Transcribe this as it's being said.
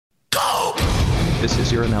This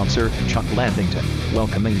is your announcer, Chuck Landington,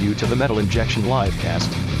 welcoming you to the Metal Injection Livecast.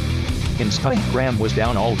 Instagram was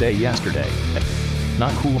down all day yesterday.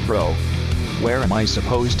 Not cool, bro. Where am I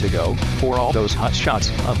supposed to go for all those hot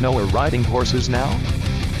shots of Noah riding horses now?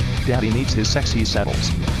 Daddy needs his sexy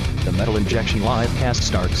saddles. The Metal Injection Livecast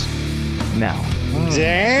starts now.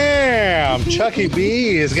 Damn, Chucky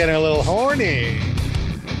B is getting a little horny.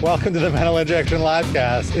 Welcome to the Metal Injection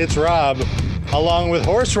Livecast. It's Rob, along with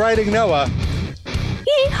horse riding Noah.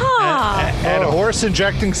 Yeehaw! And horse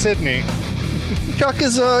injecting Sydney. Chuck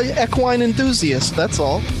is a equine enthusiast, that's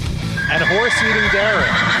all. And horse eating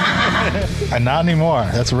Darren. And not anymore.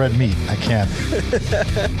 That's red meat. I can't.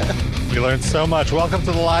 We learned so much. Welcome to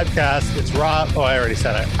the Livecast. It's Rob. Oh, I already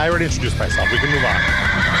said it. I already introduced myself. We can move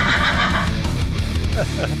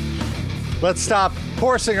on. Let's stop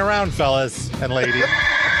horsing around, fellas and ladies.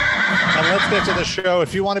 And let's get to the show.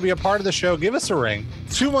 If you want to be a part of the show, give us a ring.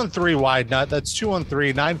 213-WIDE-NUT. That's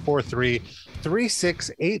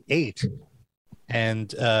 213-943-3688.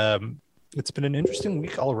 And it's been an interesting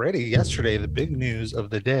week already. Yesterday, the big news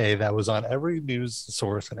of the day that was on every news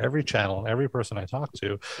source and every channel and every person I talked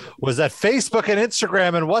to was that Facebook and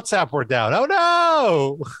Instagram and WhatsApp were down. Oh,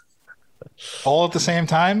 no! All at the same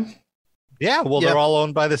time? Yeah, well, They're all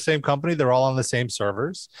owned by the same company. They're all on the same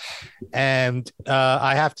servers. And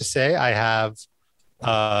I have to say, I have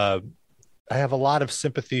a lot of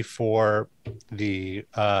sympathy for the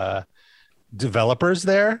developers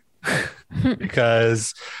there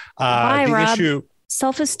because Why, the Rob? issue...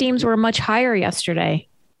 Self-esteems were much higher yesterday.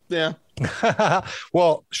 Yeah.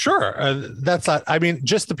 Well, sure. That's not, I mean,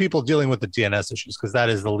 just the people dealing with the DNS issues, because that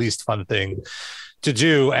is the least fun thing to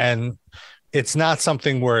do. And it's not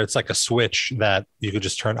something where it's like a switch that you could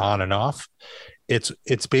just turn on and off. It's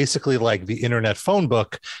basically like the internet phone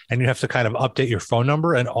book, and you have to kind of update your phone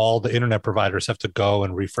number, and all the internet providers have to go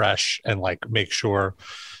and refresh and like make sure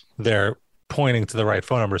they're pointing to the right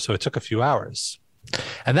phone number. So it took a few hours.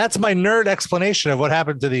 And that's my nerd explanation of what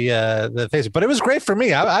happened to the Facebook. But it was great for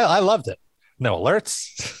me. I loved it. No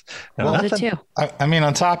alerts. No Loved it nothing. too. I mean,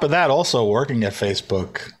 on top of that, also working at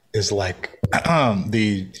Facebook is like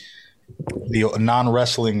the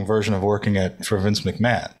non-wrestling version of working for Vince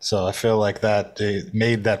McMahon. So I feel like that it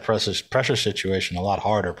made that pressure situation a lot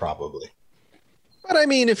harder, probably. But I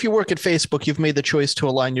mean, if you work at Facebook, you've made the choice to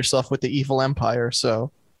align yourself with the evil empire,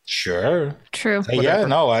 so... Sure. True. Yeah,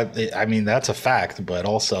 no, I mean, that's a fact, but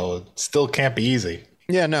also it still can't be easy.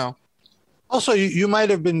 Yeah, no. Also, you might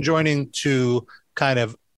have been joining to kind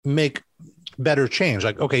of make better change.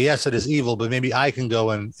 Like, okay, yes, it is evil, but maybe I can go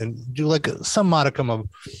and do like some modicum of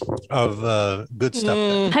good stuff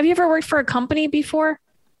there. Have you ever worked for a company before?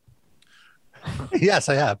 Yes,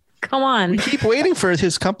 I have. Come on. Keep waiting for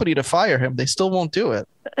his company to fire him. They still won't do it.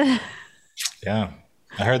 Yeah.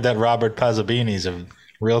 I heard that Robert Pazzabini's a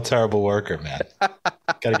real terrible worker, man. Got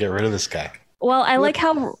to get rid of this guy. Well, I like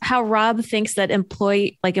how Rob thinks that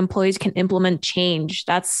employees can implement change.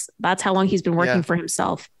 That's how long he's been working for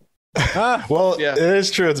himself. Well, It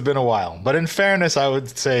is true. It's been a while, but in fairness, I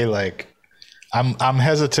would say like I'm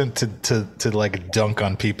hesitant to like dunk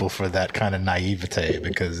on people for that kind of naivete,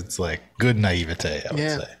 because it's like good naivete, I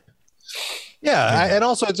would say. Yeah, and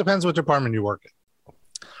also it depends what department you work in.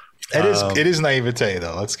 It is naivete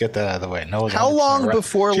though. Let's get that out of the way. No, How long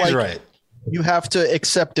before She's like right. you have to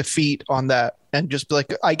accept defeat on that and just be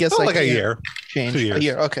like, I guess Like a year. change 2 years. a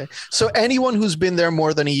year. Okay. So anyone who's been there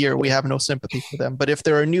more than a year, we have no sympathy for them. But if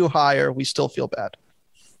they're a new hire, we still feel bad.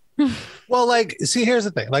 Well, like, see, here's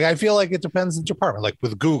the thing. Like, I feel like it depends on the department. Like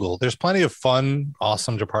with Google, there's plenty of fun,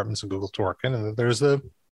 awesome departments in Google to work in, and there's the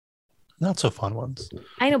not so fun ones.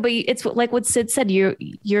 I know, but it's like what Sid said.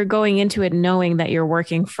 You're going into it knowing that you're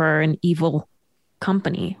working for an evil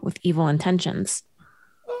company with evil intentions.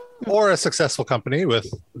 Or a successful company with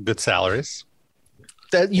good salaries.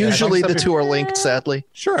 That usually the two are linked, sadly.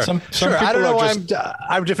 Sure. Some sure. I people don't know are why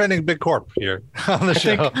I'm defending Big Corp here on the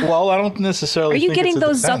show. Well, I don't necessarily. Are you think getting it's a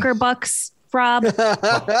those defense. Zucker bucks, Rob?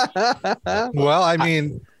 Well, I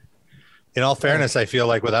mean, in all fairness, I feel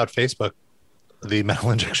like without Facebook, the metal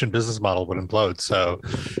injection business model would implode. So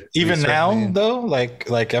Even now, though,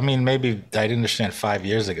 like I mean, maybe I didn't understand 5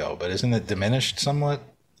 years ago, but isn't it diminished somewhat?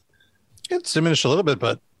 it's diminished a little bit,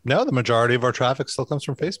 but no, the majority of our traffic still comes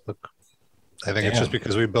from Facebook. I think it's just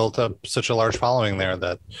because we built up such a large following there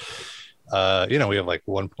that, we have like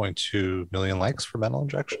 1.2 million likes for metal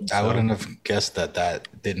injection. I wouldn't have guessed that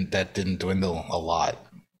didn't dwindle a lot.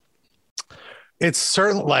 It's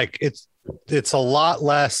certain like it's a lot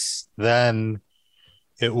less than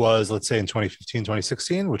it was, let's say in 2015,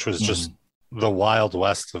 2016, which was just the wild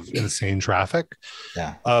west of insane traffic.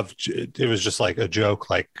 Yeah. It was just like a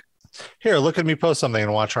joke, like here, look at me post something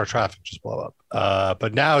and watch our traffic just blow up.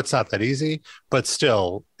 But now it's not that easy, but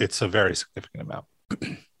still it's a very significant amount.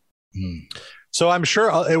 So I'm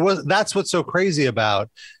sure that's what's so crazy about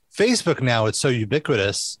Facebook now. It's so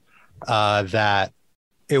ubiquitous that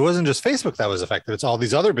it wasn't just Facebook that was affected. It's all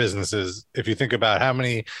these other businesses. If you think about how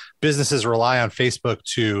many businesses rely on Facebook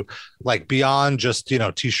to, like, beyond just,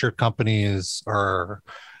 t-shirt companies or,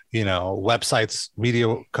 websites,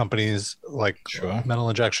 media companies like Metal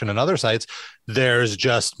Injection and other sites, there's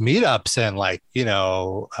just meetups and like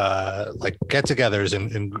get-togethers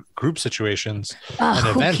in group situations and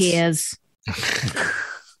events. Who cares?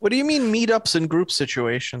 What do you mean meetups and group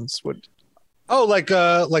situations? Like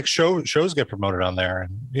shows get promoted on there,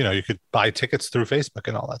 and you could buy tickets through Facebook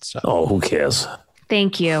and all that stuff. Oh, who cares?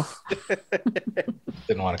 Thank you.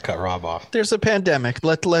 Didn't want to cut Rob off. There's a pandemic.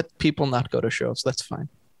 Let people not go to shows. That's fine.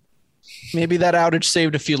 Maybe that outage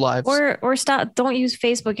saved a few lives. Or stop. Don't use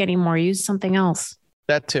Facebook anymore. Use something else.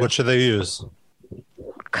 That too. What should they use?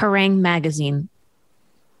 Kerrang magazine.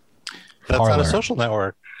 That's Parler. not a social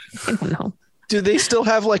network. I don't know. Do they still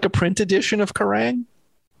have like a print edition of Kerrang?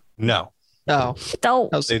 No. No.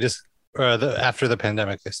 Don't. They just after the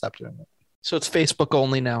pandemic they stopped doing it. So it's Facebook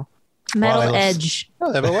only now. Metal Edge.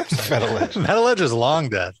 No, they have a website. Metal Edge. Metal Edge is long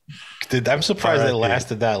dead. I'm surprised it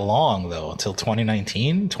lasted that long though, until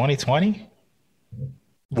 2019, 2020.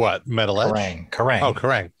 What, Metal Edge? Kerrang. Oh,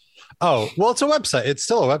 Kerrang. Oh, well, it's a website. It's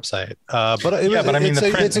still a website. But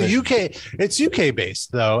it's UK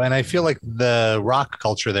based though, and I feel like the rock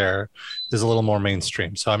culture there is a little more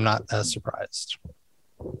mainstream, so I'm not as surprised.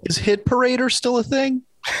 Is Hit Parader still a thing?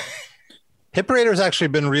 Hit Parader has actually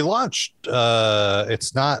been relaunched.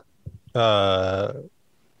 It's not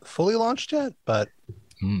fully launched yet, but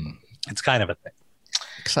it's kind of a thing.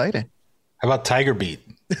 Exciting. How about Tiger Beat?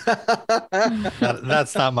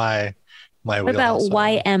 That's not my What about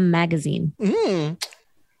YM magazine? I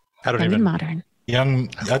don't even modern. I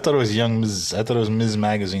thought it was Ms.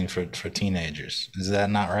 Magazine for teenagers. Is that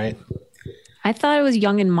not right? I thought it was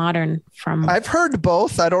Young and Modern from. I've heard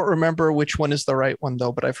both. I don't remember which one is the right one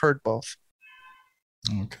though, but I've heard both.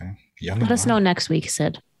 Okay. Let us know next week,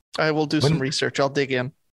 Sid. I will do some research. I'll dig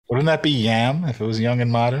in. Wouldn't that be Yam if it was Young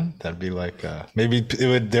and Modern? That'd be like maybe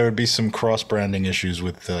there would be some cross branding issues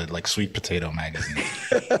with like Sweet Potato Magazine.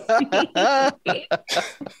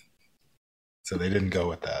 So they didn't go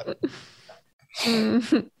with that.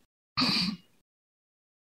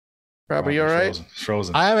 Rob, are you all right?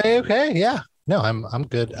 Frozen. I'm okay. Yeah. No, I'm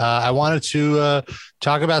good. I wanted to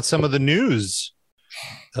talk about some of the news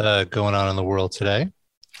going on in the world today.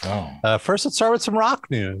 Oh. First, let's start with some rock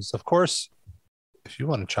news. Of course, if you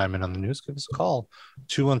want to chime in on the news, give us a call.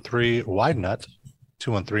 213-WIDE-NUT,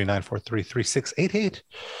 213-943-3688.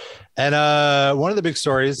 And one of the big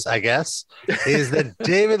stories, I guess, is that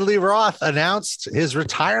David Lee Roth announced his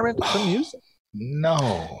retirement from music.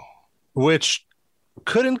 No. Which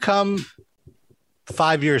couldn't come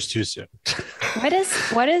 5 years too soon. Why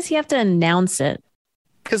does he have to announce it?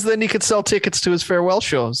 Because then he could sell tickets to his farewell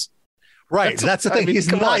shows. Right. That's the thing. He's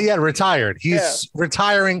not yet retired. He's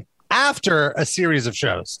retiring after a series of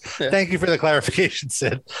shows. Yeah. Thank you for the clarification,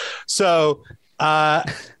 Sid. So I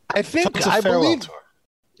believe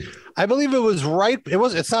it was right.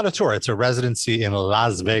 It's not a tour. It's a residency in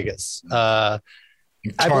Las Vegas. Touring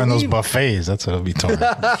those buffets. That's what it'll be touring.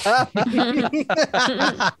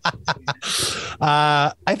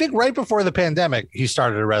 I think right before the pandemic, he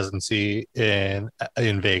started a residency in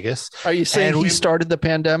Vegas. Are you saying he started the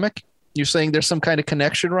pandemic? You're saying there's some kind of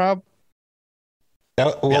connection, Rob?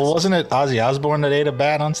 Well, yes. Wasn't it Ozzy Osbourne that ate a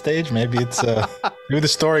bat on stage? Maybe it's maybe the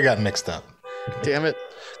story got mixed up. Damn it.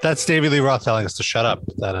 That's David Lee Roth telling us to shut up.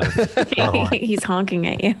 He's honking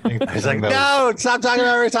at you. He's like, no, stop talking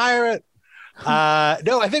about retirement.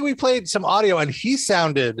 No, I think we played some audio and he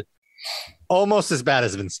sounded almost as bad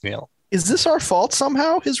as Vince Neil. Is this our fault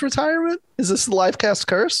somehow, his retirement? Is this the Livecast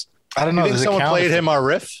curse? I don't know. You think someone played him our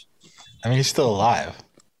riff? I mean, he's still alive.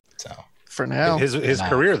 So for now. His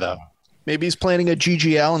career, though. Maybe he's planning a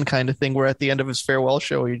G.G. Allen kind of thing where at the end of his farewell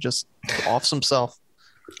show, he just offs himself.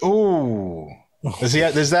 Ooh.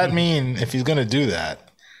 Does that mean if he's going to do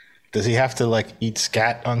that, does he have to like eat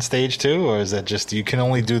scat on stage too? Or is that just, you can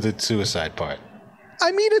only do the suicide part?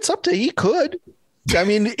 I mean, it's up to, he could. I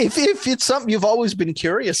mean, if it's something you've always been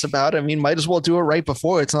curious about, I mean, might as well do it right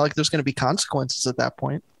before. It's not like there's going to be consequences at that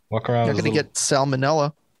point. Walk around. You're going to get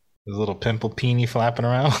salmonella. There's a little pimple peenie flapping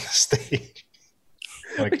around on the stage.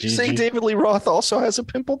 Like, are you saying David Lee Roth also has a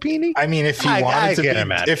pimple peenie? I mean, if he wanted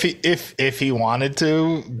to, if he wanted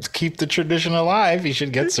to keep the tradition alive, he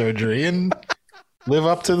should get surgery and live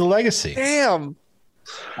up to the legacy. Damn.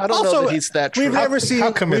 I don't know that he's that true. We've never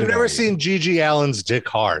committed seen Gigi Allen's dick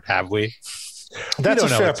hard, have we? That's a don't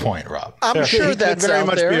know. fair point, Rob. I'm sure He that's could very out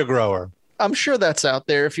much there. be a grower. I'm sure that's out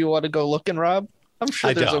there if you want to go looking, Rob. I'm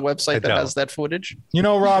sure there's a website that has that footage. You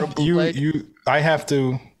know, Rob, bootleg. I have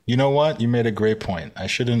to. You know what? You made a great point. I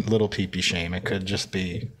shouldn't little peepee shame. It could just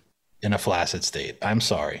be in a flaccid state. I'm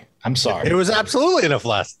sorry. It was absolutely in a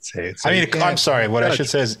flaccid state. So I'm sorry. What I should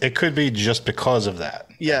say is it could be just because of that.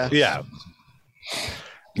 Yeah. Yeah.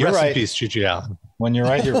 You're Rest right. in peace, Gigi Allen. When you're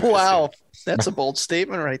right, you're right. Wow. That's a bold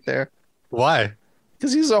statement right there. Why?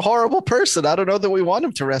 Because he's a horrible person. I don't know that we want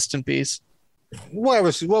him to rest in peace. What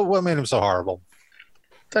made him so horrible?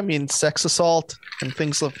 I mean, sex assault and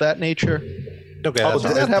things of that nature. Okay, He that's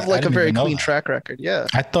did right. have like I a didn't very even know clean that. track record. Yeah.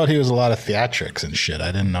 I thought he was a lot of theatrics and shit. I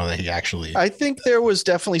didn't know that he actually. I think there was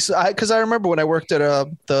definitely because I remember when I worked at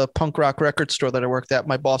the punk rock record store that I worked at,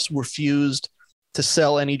 my boss refused to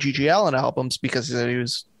sell any Gigi Allen albums because he said he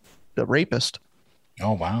was the rapist.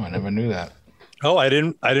 Oh wow! I never knew that. Oh, I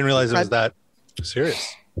didn't realize it was that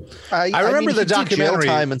serious. I remember mean, the he did jail documentary.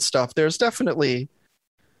 time and stuff. There's definitely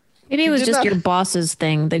Maybe it was did just not- your boss's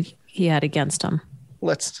thing that he had against him.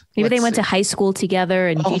 Maybe they went to high school together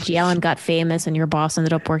and Gigi Allen got famous and your boss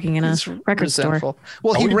ended up working in a record store.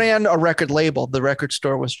 Well, he ran a record label. The record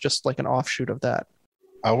store was just like an offshoot of that.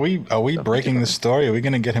 Are we breaking the story? Are we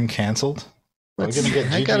going to get him canceled? Are we going to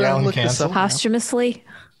get Gigi Allen canceled? Posthumously?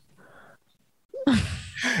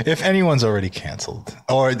 If anyone's already canceled,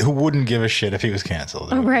 or who wouldn't give a shit if he was canceled?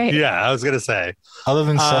 Oh, right. Yeah, I was gonna say. Other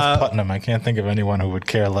than Seth Putnam, I can't think of anyone who would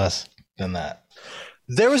care less than that.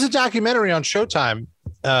 There was a documentary on Showtime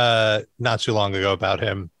not too long ago about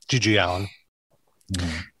him, Gigi Allen.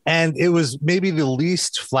 And it was maybe the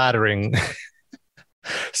least flattering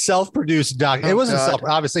self-produced doc. It wasn't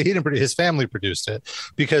obviously he didn't produce, his family produced it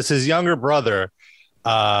because his younger brother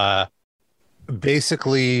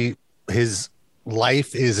basically his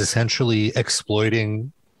life is essentially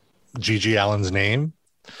exploiting Gigi Allen's name.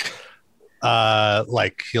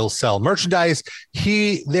 Like he'll sell merchandise.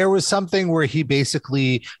 There was something where he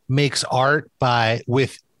basically makes art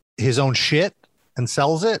with his own shit and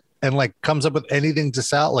sells it and like comes up with anything to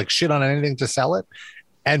sell, like shit on anything to sell it.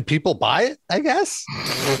 And people buy it, I guess.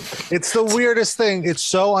 It's the weirdest thing. It's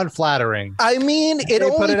so unflattering. I mean, it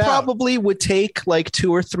only probably would take like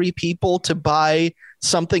 2 or 3 people to buy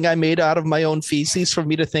something I made out of my own feces for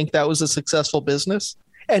me to think that was a successful business.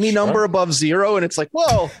 Any number above 0, and it's like,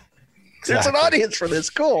 whoa, there's an audience for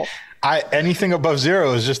this. Cool. Anything above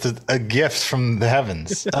 0 is just a gift from the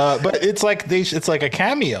heavens. But it's like it's like a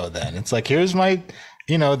cameo. Then it's like, here's my,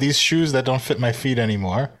 these shoes that don't fit my feet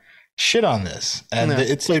anymore. Shit on this, and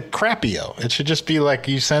it's like crappio. It should just be like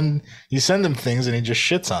you send him things, and he just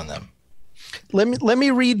shits on them. Let me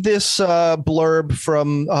read this blurb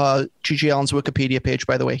from Gigi Allen's Wikipedia page.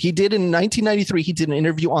 By the way, he did in 1993. He did an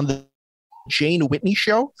interview on the Jane Whitney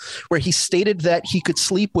show where he stated that he could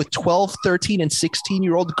sleep with 12, 13, and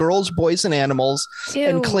 16-year-old girls, boys, and animals,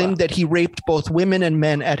 and claimed that he raped both women and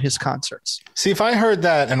men at his concerts. See, if I heard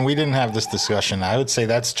that and we didn't have this discussion, I would say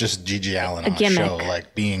that's just Gigi Allen on a show,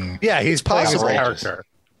 like being. Yeah, he's playing his possible. character.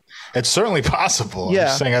 It's certainly possible. Yeah. I'm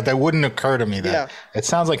just saying that wouldn't occur to me. It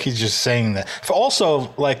sounds like he's just saying that.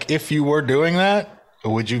 Also, like if you were doing that,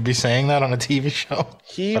 would you be saying that on a TV show?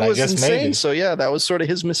 He was insane. So yeah, that was sort of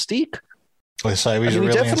his mystique. So he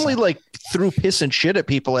really definitely like threw piss and shit at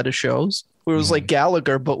people at his shows. It was like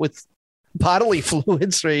Gallagher, but with bodily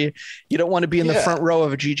fluids. Where you don't want to be in the front row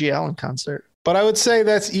of a Gigi Allen concert. But I would say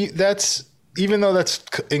that's even though that's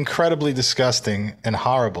incredibly disgusting and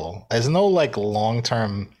horrible. There's no like long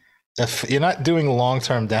term. If you're not doing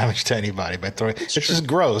long-term damage to anybody by throwing, it's just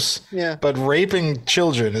gross. Yeah. But raping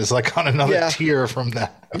children is like on another tier from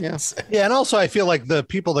that. Yeah. And also I feel like the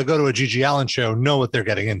people that go to a Gigi Allen show know what they're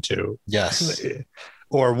getting into. Yes.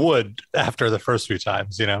 Or would after the first few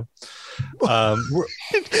times, you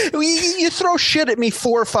throw shit at me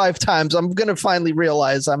 4 or 5 times. I'm going to finally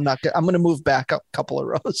realize I'm going to move back a couple of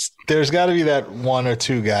rows. There's got to be that 1 or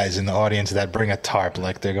 2 guys in the audience that bring a tarp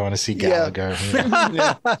like they're going to see Gallagher.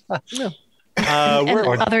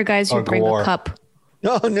 Other guys who bring a cup.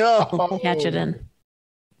 Oh, no. Catch it in.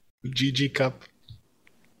 Gigi cup.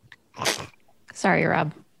 Sorry,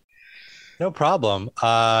 Rob. No problem.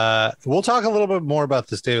 We'll talk a little bit more about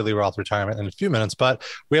this David Lee Roth retirement in a few minutes, but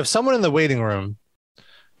we have someone in the waiting room.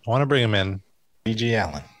 I want to bring him in. Gigi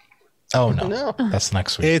Allen. Oh, no. That's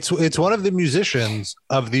next week. It's one of the musicians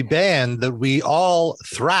of the band that we all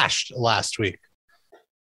thrashed last week.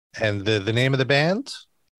 And the name of the band?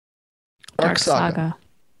 Dark Saga.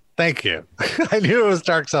 Thank you. I knew it was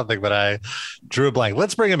Dark something, but I drew a blank.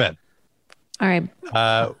 Let's bring him in. All right.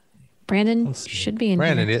 Brandon should be in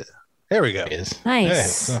Brandon, here. There we go.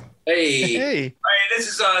 Nice. Hey, this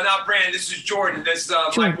is not Brandon. This is Jordan. This is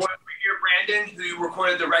my boy here, Brandon, who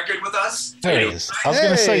recorded the record with us. There he is. I was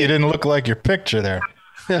going to say, you didn't look like your picture there.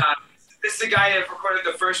 This is the guy that recorded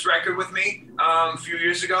the first record with me a few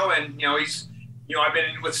years ago, and I've been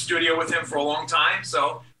in with studio with him for a long time.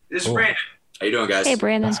 So this is Brandon. How you doing, guys? Hey,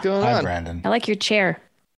 Brandon. What's going on? Hi, Brandon. I like your chair.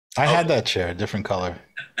 I had that chair, different color.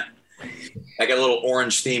 I got a little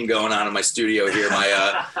orange theme going on in my studio here.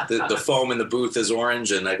 My the foam in the booth is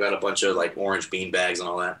orange, and I got a bunch of like orange bean bags and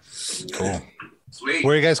all that. Cool. Sweet.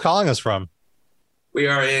 Where are you guys calling us from? We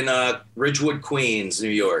are in Ridgewood, Queens, New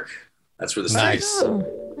York. That's where the Nice. studio is.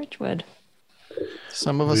 Oh, Ridgewood.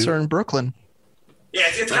 Some of us are in Brooklyn. Yeah,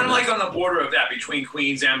 it's kind of like on the border of that between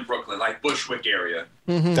Queens and Brooklyn, like Bushwick area.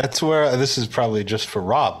 Mm-hmm. That's where, this is probably just for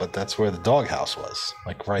Rob, but that's where the doghouse was,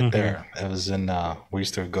 like right there. It was in, we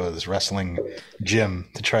used to go to this wrestling gym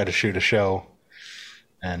to try to shoot a show.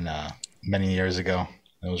 And many years ago,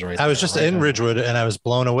 it was right I was there, just right in there. Ridgewood, and I was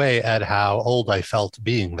blown away at how old I felt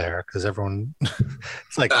being there, because everyone,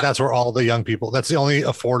 it's like that's where all the young people, that's the only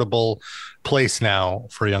affordable place now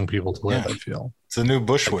for young people to live, I feel. It's a new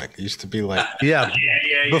Bushwick. It used to be like, Yeah.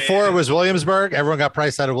 Before it was Williamsburg, everyone got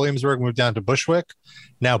priced out of Williamsburg, moved down to Bushwick.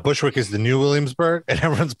 Now Bushwick is the new Williamsburg, and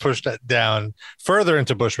everyone's pushed it down further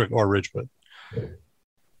into Bushwick or Ridgewood.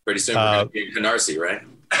 Pretty soon we're going to be in Canarsie, right?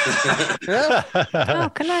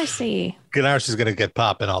 Oh, Canarsie. Canarsie is going to get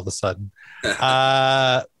popping all of a sudden.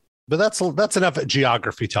 But that's enough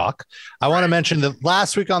geography talk. I want to mention that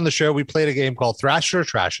last week on the show, we played a game called Thrash or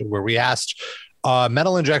Trash It, where we asked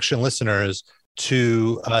Metal Injection listeners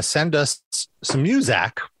to send us some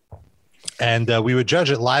music, and we would judge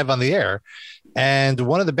it live on the air. And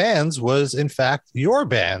one of the bands was, in fact, your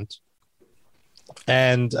band.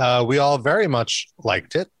 And we all very much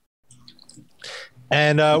liked it.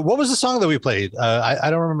 And what was the song that we played? I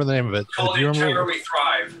don't remember the name of it. Called In Terror We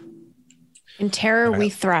Thrive. In Terror We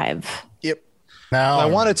Thrive. Yep. now I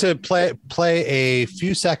wanted to play a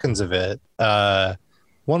few seconds of it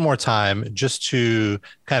one more time, just to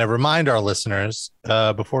kind of remind our listeners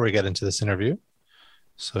before we get into this interview.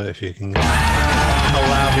 So if you can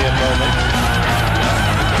allow me a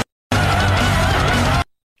moment.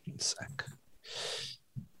 One sec.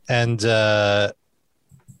 And It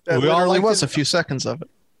we all literally liked was it. a few seconds of it.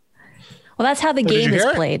 Well, that's how the Oh, did game you is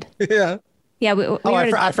hear it? played. Yeah. Yeah.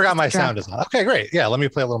 I forgot my sound is on. Okay, great. Yeah, let me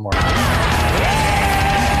play a little more.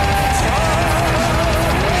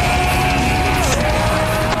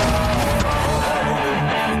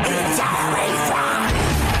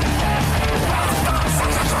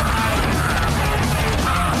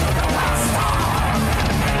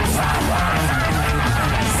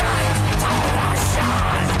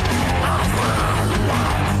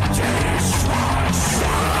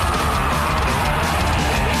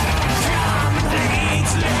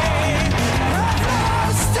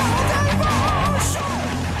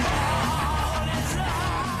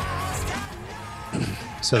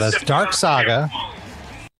 So that's Dark Saga.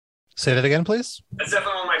 Say that again, please. That's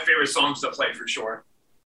definitely one of my favorite songs to play for sure.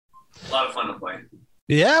 A lot of fun to play.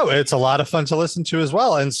 Yeah, it's a lot of fun to listen to as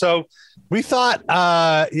well. And so we thought,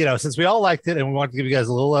 since we all liked it and we wanted to give you guys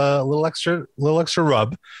a little extra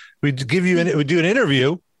rub, we'd do an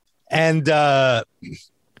interview. And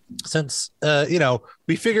since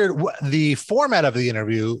we figured the format of the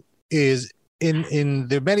interview is in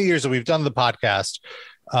the many years that we've done the podcast,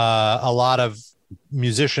 a lot of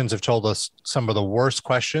musicians have told us some of the worst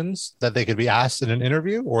questions that they could be asked in an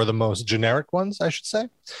interview, or the most generic ones, I should say.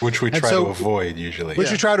 which we try to avoid usually. We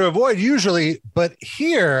try to avoid usually. But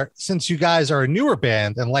here, since you guys are a newer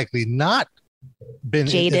band and likely not been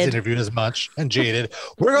interviewed as much and jaded,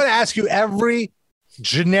 we're going to ask you every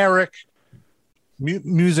generic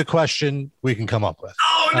music question we can come up with.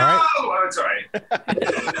 Oh, no! All right? Oh, it's all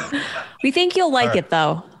right. We think you'll like it,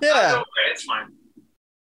 though. Yeah. Okay, it's fine.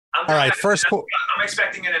 All right, I'm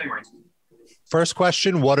expecting it anyway. First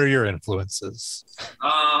question, what are your influences?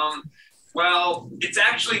 Well, it's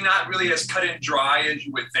actually not really as cut and dry as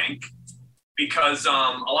you would think, because a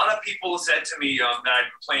lot of people said to me that I've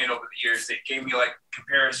been playing over the years, they gave me like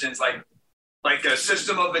comparisons like a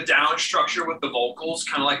System of a Down structure with the vocals,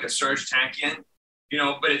 kind of like a Serge Tankian,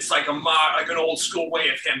 but it's like an old school way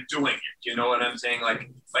of him doing it. You know what I'm saying? Like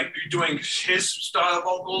you're doing his style of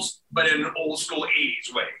vocals, but in an old school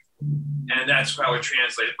 80s way. And that's how it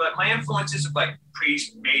translated. But my influences are like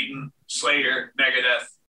Priest, Maiden, Slayer, Megadeth,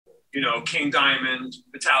 King Diamond,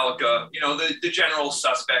 Metallica, the general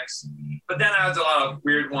suspects. But then I had a lot of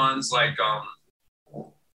weird ones like, I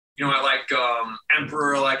like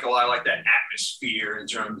Emperor, I like a lot of like that atmosphere in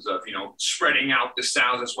terms of, spreading out the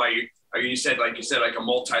sounds. That's why like you said, like a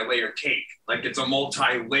multi-layer cake. Like it's a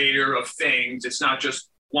multi-layer of things. It's not just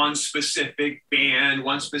one specific band,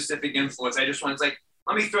 one specific influence. I just wanted to, like,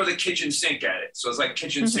 let me throw the kitchen sink at it. So it's like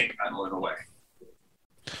kitchen sink metal in a way.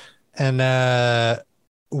 And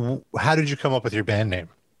how did you come up with your band name?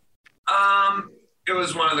 It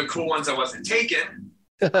was one of the cool ones that wasn't taken.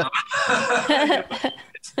 But,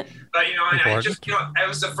 you know, and I just, you know, it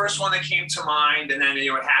was the first one that came to mind. And then,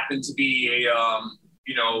 you know, it happened to be a,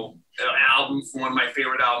 you know, an album from one of my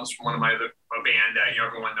favorite albums from one of my other band that, you know,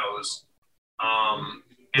 everyone knows.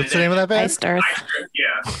 What's the name of that band? Iced Earth.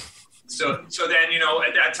 Yeah. So then, you know,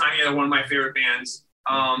 at that time, one of my favorite bands.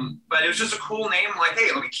 But it was just a cool name. I'm like, hey,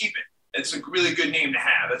 let me keep it. It's a really good name to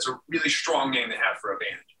have. That's a really strong name to have for a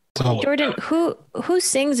band. Jordan, who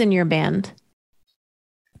sings in your band?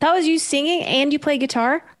 That was you singing and you play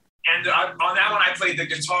guitar? And on that one, I played the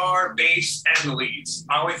guitar, bass, and the leads.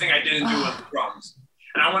 The only thing I didn't do was the drums.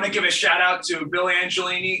 And I want to give a shout out to Bill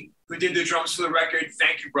Angelini, who did the drums for the record.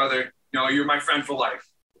 Thank you, brother. You know, you're my friend for life.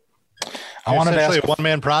 I wanted to ask a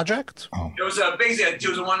one-man project. It was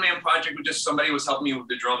basically a one-man project with just somebody who was helping me with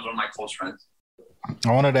the drums, one of my close friends.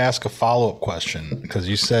 I wanted to ask a follow-up question because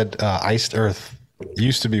you said Iced Earth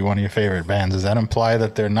used to be one of your favorite bands. Does that imply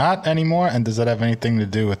that they're not anymore? And does that have anything to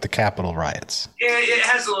do with the Capitol riots? Yeah, it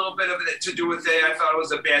has a little bit of it to do with it. I thought it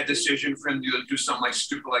was a bad decision for him to do something like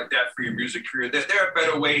stupid like that for your music career. There are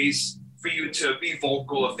better ways for you to be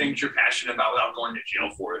vocal of things you're passionate about without going to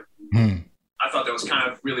jail for it. I thought that was kind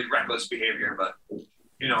of really reckless behavior, but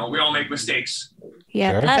you know, we all make mistakes.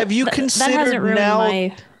 Yeah. Sure. Have you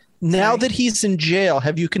considered now that he's in jail,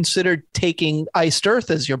 have you considered taking Iced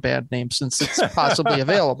Earth as your band name since it's possibly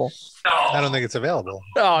available? No. I don't think it's available.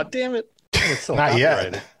 Oh, damn it. It's still Not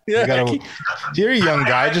yet. Yeah. You're a young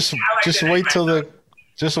guy. Just wait till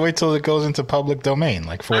it goes into public domain,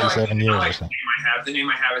 like 47 years or something. The name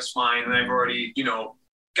I have is fine, and I've already, you know,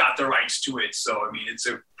 got the rights to it. So I mean, it's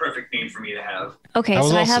a perfect name for me to have. Okay,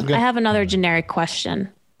 so I have another generic question.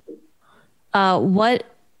 What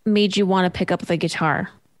made you want to pick up the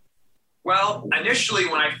guitar? Well, initially,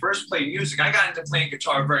 when I first played music, I got into playing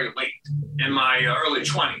guitar very late in my early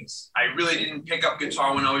 20s. I really didn't pick up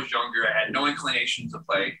guitar when I was younger. I had no inclination to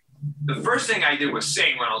play. The first thing I did was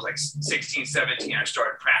sing when I was like 16, 17. I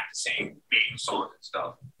started practicing making songs and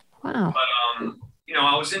stuff. Wow. But, you know,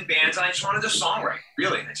 I was in bands and I just wanted to songwrite,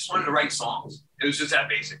 really. I just wanted to write songs. It was just that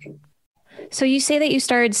basic. So you say that you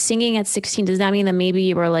started singing at 16. Does that mean that maybe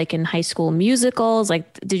you were like in high school musicals?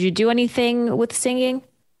 Like, did you do anything with singing?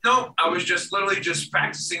 No, I was just literally just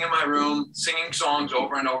practicing in my room, singing songs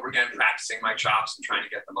over and over again, practicing my chops and trying to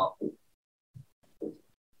get them up.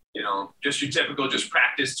 You know, just your typical, just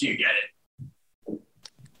practice till you get it.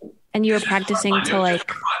 And you were practicing to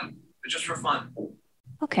like... Just for fun.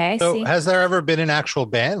 Okay. So has there ever been an actual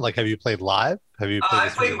band? Like, have you played live? I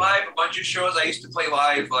played live a bunch of shows. I used to play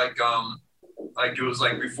live like it was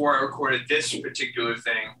like before I recorded this particular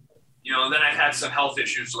thing. You know, then I had some health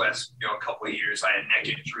issues the last, you know, a couple of years. I had neck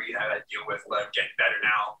injury I had to deal with, but I'm getting better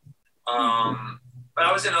now. But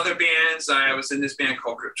I was in other bands. I was in this band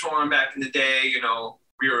called Cryptorum back in the day. You know,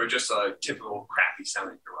 we were just a typical crappy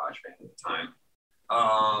sounding garage band at the time.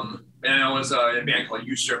 And I was in a band called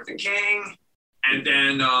Usurp the King. And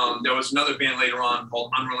then there was another band later on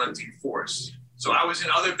called Unrelenting Force. So I was in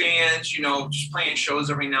other bands, you know, just playing shows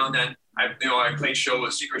every now and then. I played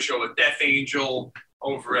a secret show with Death Angel.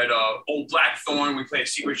 Over at Old Blackthorn, we played a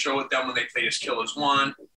secret show with them when they played As Kill As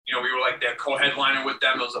One. You know, we were like their co-headliner with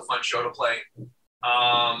them. It was a fun show to play.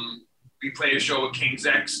 We played a show with King's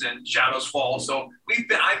X and Shadows Fall. So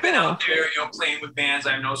I've been out there, you know, playing with bands.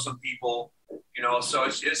 I know some people, you know, so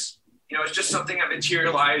it's just, you know, it's just something I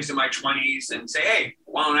materialized in my 20s and say, hey,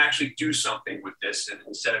 why don't I actually do something with this and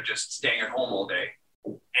instead of just staying at home all day?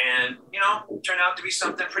 And, you know, it turned out to be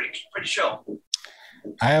something pretty chill.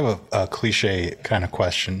 I have a cliche kind of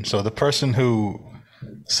question. So the person who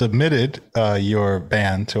submitted your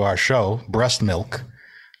band to our show, Breast Milk,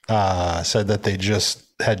 said that they just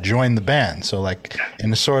had joined the band. So like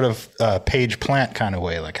in a sort of Paige Plant kind of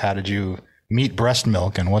way, like how did you meet Breast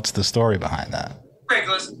Milk and what's the story behind that?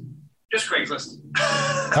 Craigslist. Just Craigslist.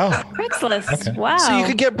 Oh. Craigslist. Okay. Wow. So you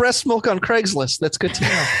could get breast milk on Craigslist. That's good to know.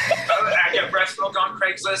 I get breast milk on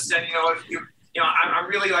Craigslist and, you know, if you know, I'm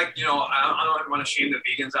really like, you know, I don't want to shame the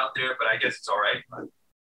vegans out there, but I guess it's all right. But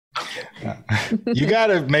you got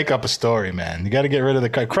to make up a story, man. You got to get rid of the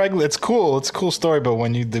Craigslist. It's cool. It's a cool story. But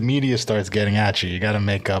when the media starts getting at you got to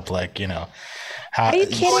make up like, you know. Are you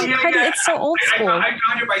kidding? It's so old school. I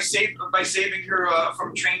got her by saving her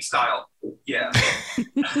from Train Style. Yeah.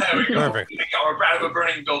 There we go. Perfect. Or out of a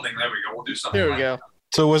burning building. There we go. We'll do something. There we go.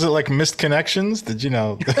 So was it like missed connections? Did you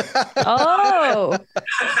know? Oh.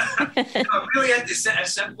 Really,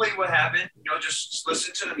 simply what happened, just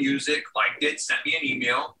listen to the music, liked it, sent me an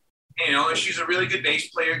email. And, she's a really good bass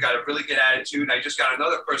player, got a really good attitude. I just got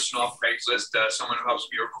another person off Craigslist, someone who helps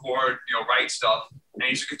me record, write stuff. And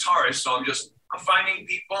he's a guitarist. So I'm finding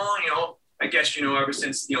people, I guess, ever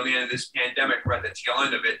since, the end of this pandemic, we're at the tail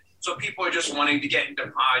end of it. So people are just wanting to get into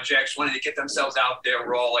projects, wanting to get themselves out there.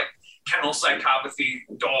 We're all like kennel psychopathy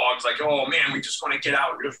dogs, like, oh man, we just want to get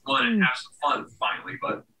out and just run and have some fun finally.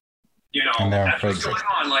 But, that's what's going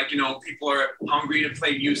on. Like, people are hungry to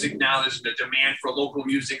play music now. There's the demand for local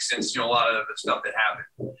music since, a lot of the stuff that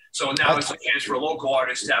happened. So now it's a chance for local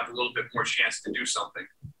artists to have a little bit more chance to do something.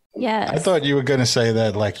 Yeah. I thought you were going to say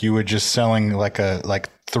that like you were just selling like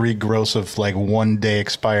 3 gross of like 1 day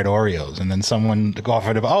expired Oreos, and then someone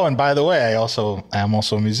offered up, oh, and by the way, I'm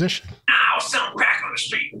also a musician. I'll sell crack on the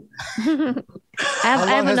street. I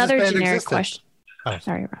have another generic question. Oh.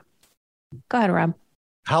 Sorry, Rob. Go ahead, Rob.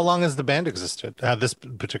 How long has the band existed? This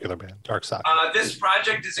particular band, Dark Saga. This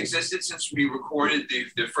project has existed since we recorded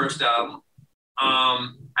the first album. I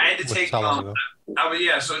had to take so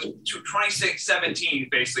it's 2017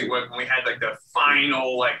 basically when we had like the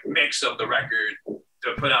final like mix of the record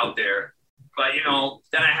to put out there. But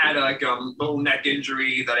then I had like a little neck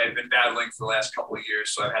injury that I've been battling for the last couple of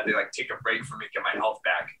years, so I had to like take a break from it, get my health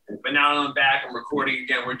back. But now that I'm back, I'm recording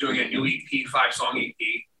again. We're doing a new EP, 5-song EP.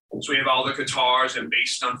 So we have all the guitars and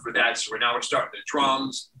bass done for that. So we're starting the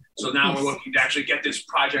drums. So now we're looking to actually get this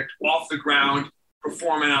project off the ground,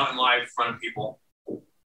 performing out in live in front of people.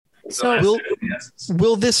 So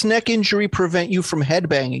will this neck injury prevent you from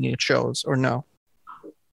headbanging at shows or no?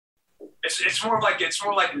 It's more like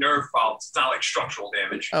nerve problems. It's not like structural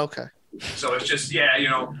damage. Okay. So it's just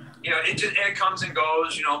it comes and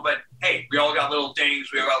goes, but hey, we all got little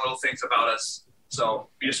dings, we all got little things about us. So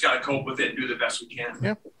we just got to cope with it and do the best we can.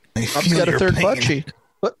 Yeah. Rob's got a third butt cheek.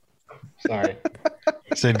 What? Sorry.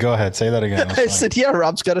 Sid, go ahead. Say that again. I said, yeah,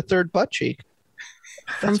 Rob's got a third butt cheek.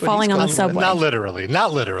 From falling on the subway. Not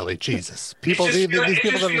literally. Jesus. People, it just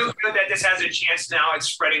feels good that this has a chance now. It's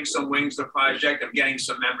spreading some wings, the project. I'm getting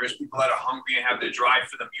some members, people that are hungry and have the drive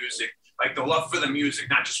for the music, like the love for the music,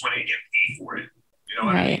 not just wanting to get paid for it. You know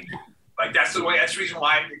what I mean? Like that's the reason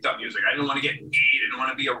why I picked up music. I didn't want to get paid. I didn't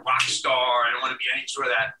want to be a rock star. I didn't want to be any sort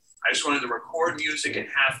of that. I just wanted to record music and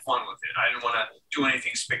have fun with it. I didn't want to do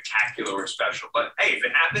anything spectacular or special. But hey, if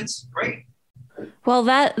it happens, great. Well,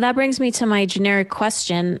 that brings me to my generic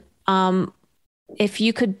question. If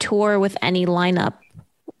you could tour with any lineup,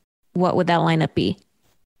 what would that lineup be?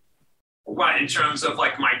 What, in terms of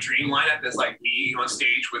like my dream lineup is like me on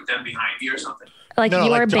stage with them behind me or something? Like your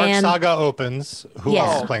like band. Dark Saga opens. Who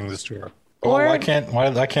else is playing this tour? Or why can't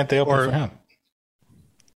they open for him?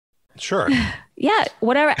 Sure. Yeah,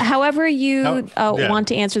 whatever. However you want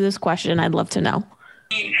to answer this question, I'd love to know.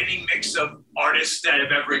 Any mix of artists that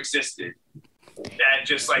have ever existed. That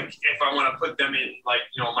just like if I want to put them in like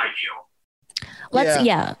my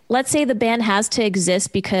deal. Let's say the band has to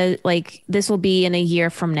exist because like this will be in a year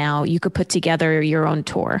from now. You could put together your own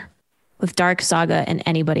tour with Dark Saga and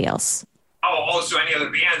anybody else. Oh, also any other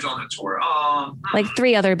bands on the tour? Like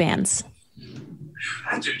 3 other bands.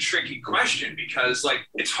 That's a tricky question because like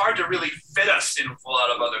it's hard to really fit us in with a lot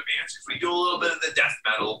of other bands. If we do a little bit of the death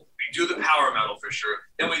metal, we do the power metal for sure.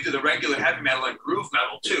 Then we do the regular heavy metal and groove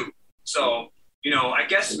metal too. So I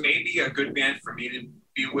guess maybe a good band for me to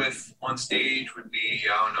be with on stage would be,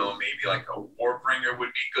 I don't know, maybe like a Warbringer would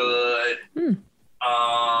be good. Then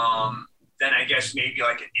I guess maybe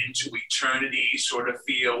like an Into Eternity sort of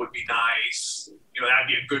feel would be nice. That'd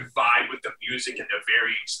be a good vibe with the music and the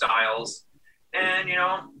varying styles. And,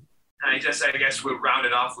 I guess we'll round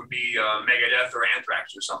it off would be Megadeth or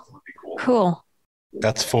Anthrax or something would be cool. Cool.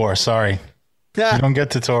 That's 4. Sorry. You don't get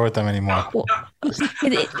to tour with them anymore. Well,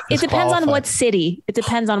 it depends on what city. It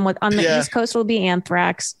depends on what. On the East Coast will be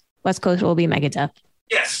Anthrax. West Coast will be Megadeth.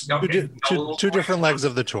 Yes. Okay. Two different legs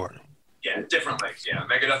of the tour. Yeah, different legs. Yeah,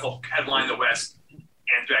 Megadeth will headline the West.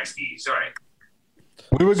 Anthrax the East. All right.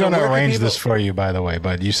 We were going to arrange this for you, by the way,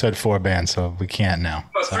 but you said 4 bands, so we can't now.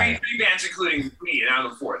 Well, three bands, including me, and I'm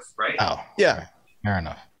the 4th, right? Oh, yeah. Fair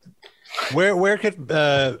enough. Where could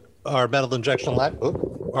our Metal Injection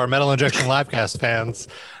Livecast fans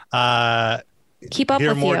keep up hear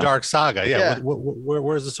with more you? Dark Saga? Yeah.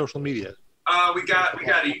 Where's the social media? We got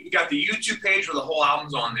the YouTube page where the whole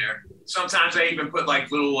album's on there. Sometimes I even put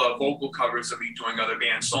like little vocal covers of me doing other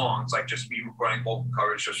band songs, like just me recording vocal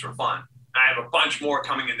covers just for fun. I have a bunch more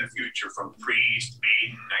coming in the future from Priest,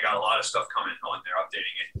 Maiden. I got a lot of stuff coming on there,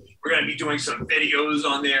 updating it. We're going to be doing some videos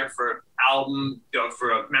on there for album,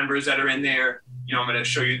 for members that are in there. You know, I'm going to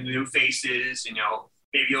show you the new faces, and, you know,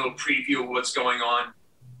 maybe a little preview of what's going on.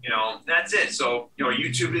 You know, that's it. So, you know,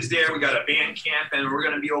 YouTube is there. We got a Bandcamp, and we're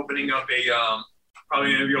going to be opening up a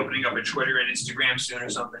Twitter and Instagram soon or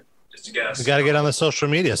something, just to get us. We got to get on the social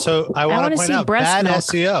media. So I want to point out bad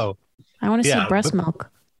SEO. I want to see breast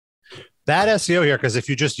milk. Bad SEO here, because if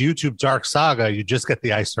you just YouTube Dark Saga, you just get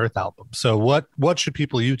the Iced Earth album. So what should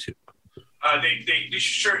people YouTube? They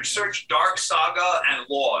should search Dark Saga and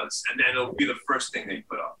Laws, and then it'll be the first thing they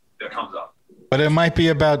put up that comes up. But it might be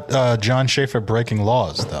about John Schaefer breaking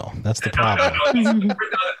laws, though. That's the problem. No.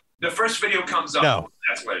 The first video comes up. No.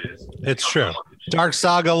 That's what it is. It's true. Dark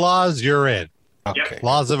Saga Laws, you're in. Okay. Yep.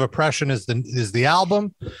 Laws of Oppression is the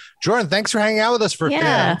album. Jordan, thanks for hanging out with us for a few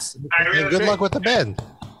minutes. And good luck with the band.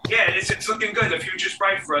 Yeah, it's looking good. The future's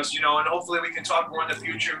bright for us, you know, and hopefully we can talk more in the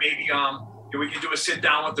future. Maybe we can do a sit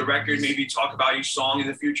down with the record, maybe talk about each song in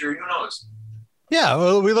the future. Who knows? Yeah,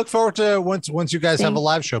 well, we look forward to once you guys have a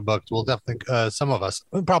live show booked. We'll definitely some of us,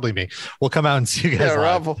 probably me, will come out and see you guys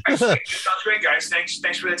live. Sounds great, guys.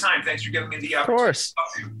 Thanks for the time. Thanks for giving me the opportunity. Of course,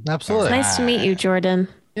 absolutely. It's nice to meet you, Jordan.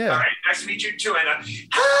 Yeah. All right, nice to meet you too. And heavy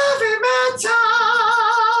metal.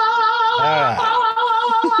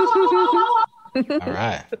 All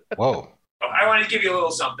right. Whoa. I want to give you a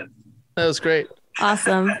little something. That was great.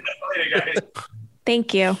 Awesome. Later, guys.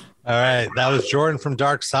 Thank you. All right. That was Jordan from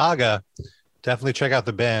Dark Saga. Definitely check out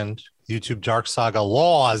the band. YouTube Dark Saga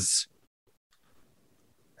Laws.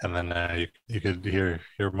 And then you could hear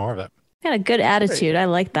more of it. Got a good attitude. I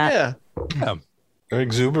like that. Yeah. Very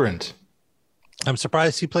exuberant. I'm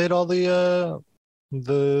surprised he played all the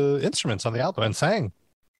instruments on the album and sang.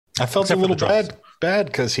 I felt a little bad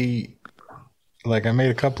because I made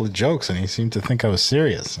a couple of jokes and he seemed to think I was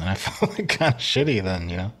serious, and I felt like kind of shitty then,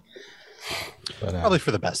 you know. But, probably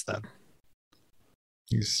for the best then.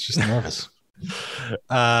 He's just nervous.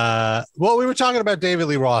 Well, we were talking about David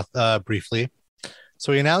Lee Roth briefly.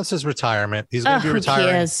 So he announced his retirement. He's going to be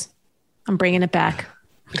retiring. He is. I'm bringing it back.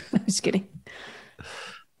 I'm just kidding.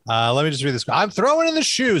 Let me just read this. I'm throwing in the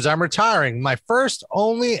shoes. I'm retiring. My first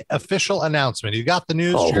only official announcement. You got the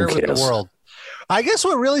news. Share it with the world. I guess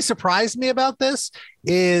what really surprised me about this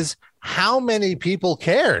is how many people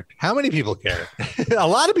cared. How many people cared? A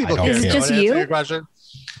lot of people cared. Is it just you? Your question.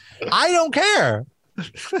 I don't care.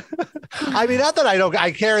 I mean, not that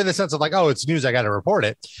I care in the sense of like, oh, it's news, I got to report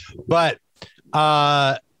it. But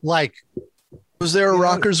like, was there a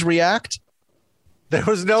Rockers React? There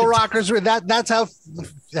was no Rockers. That's how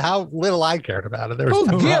little I cared about it. There was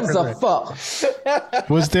Who gives a fuck?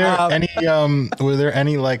 Was there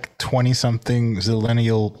any like 20-something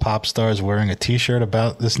zillennial pop stars wearing a T-shirt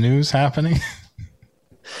about this news happening?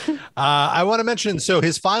 I want to mention, so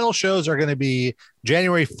his final shows are going to be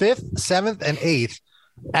January 5th, 7th, and 8th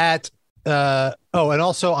at and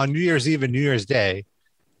also on New Year's Eve and New Year's Day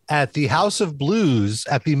at the House of Blues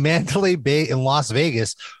at the Mandalay Bay in Las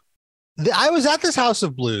Vegas. I was at this House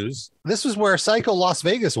of Blues. This was where Psycho Las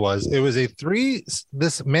Vegas was. It was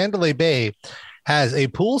this Mandalay Bay has a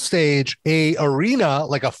pool stage, a arena,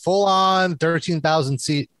 like a full-on 13,000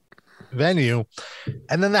 seat venue.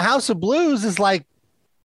 And then the House of Blues is like,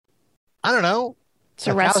 I don't know. It's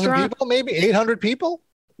a restaurant? People, maybe 800 people.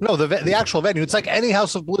 No, the actual venue. It's like any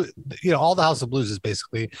House of Blues. You know, all the House of Blues is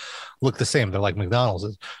basically look the same. They're like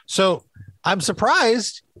McDonald's. So I'm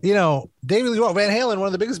surprised, you know, David Lee Roth, Van Halen, one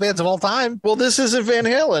of the biggest bands of all time. Well, this isn't Van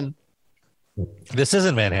Halen. This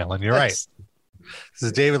isn't Van Halen. You're right. This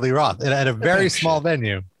is David Lee Roth at a very small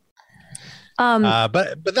venue. But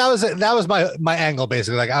that was my angle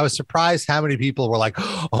basically. Like I was surprised how many people were like,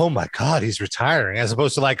 "Oh my God, he's retiring," as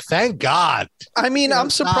opposed to like, "Thank God." I mean, I'm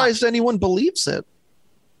surprised anyone believes it.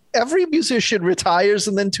 Every musician retires,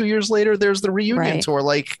 and then 2 years later, there's the reunion tour.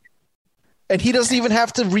 Like, and he doesn't even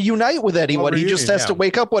have to reunite with anyone. He just has to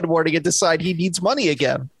wake up one morning and decide he needs money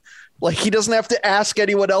again. Like he doesn't have to ask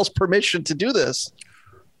anyone else permission to do this.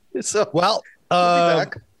 So well,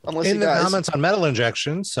 in the comments on Metal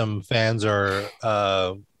Injection, some fans are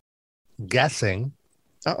guessing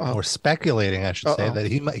or speculating, I should say,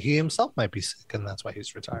 that he himself might be sick, and that's why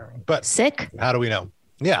he's retiring. But sick? How do we know?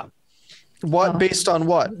 Yeah. What? Based on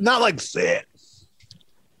what? Not like sick.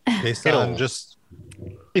 Based on just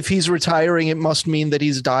if he's retiring, it must mean that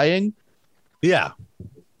he's dying. Yeah.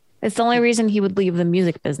 It's the only reason he would leave the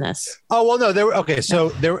music business. Oh well, no, So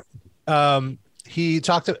he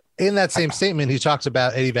talked in that same statement. He talks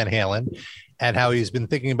about Eddie Van Halen and how he's been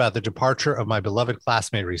thinking about the departure of my beloved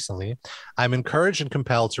classmate recently. I'm encouraged and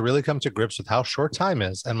compelled to really come to grips with how short time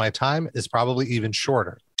is, and my time is probably even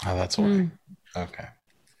shorter. Oh, that's why. Okay.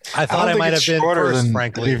 I thought I might have been first,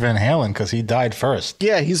 frankly. Van Halen, because he died first.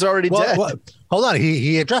 Yeah, he's already dead. Hold on.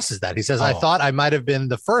 He addresses that. He says, I thought I might have been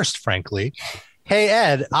the first, frankly. Hey,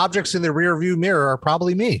 Ed, objects in the rearview mirror are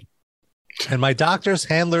probably me. And my doctors,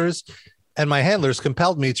 handlers, and my handlers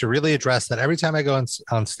compelled me to really address that every time I go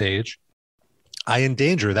on stage, I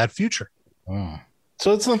endanger that future.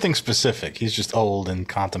 So it's nothing specific. He's just old and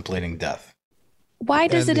contemplating death. Why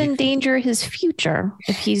does it endanger his future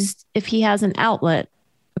if he has an outlet,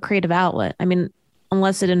 a creative outlet? I mean,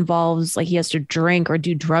 unless it involves like he has to drink or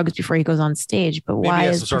do drugs before he goes on stage. But why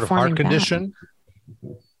is some sort of heart condition?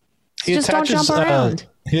 Just don't jump around.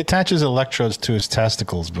 He attaches electrodes to his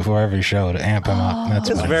testicles before every show to amp him up.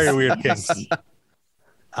 That's very weird.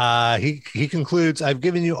 He concludes, I've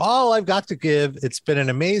given you all I've got to give. It's been an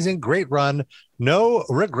amazing, great run. No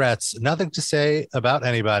regrets. Nothing to say about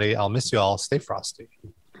anybody. I'll miss you all. Stay frosty.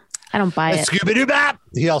 I don't buy it. Scooby-Doo-bop.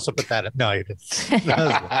 He also put that in. No, he didn't.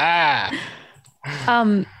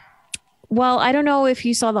 Well, I don't know if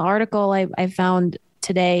you saw the article I found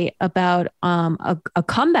today about a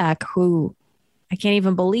comeback who I can't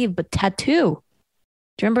even believe, but Tattoo.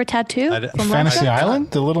 Do you remember Tattoo? From Fantasy Island?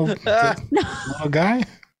 The little guy?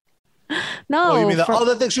 No. You mean all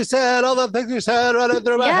the things she said, all the things she said, running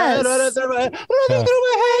through my head, running through my head, running through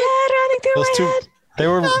my head. They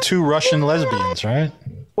were two Russian lesbians, right?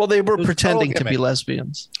 Well, they were pretending to be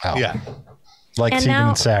lesbians. Oh. Yeah. Like Tegan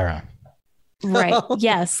and Sarah. Right.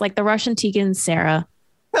 Yes. Like the Russian Tegan and Sarah.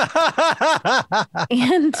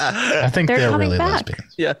 And I think they're really back.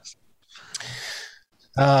 Lesbians. Yes.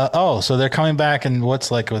 So they're coming back, and are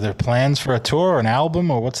there plans for a tour or an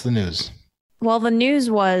album, or what's the news? Well, the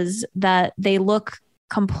news was that they look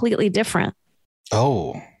completely different.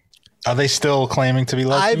 Oh. Are they still claiming to be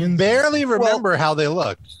lesbians? I barely remember how they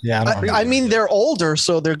looked. Yeah, I mean, they're older,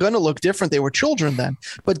 so they're going to look different. They were children then.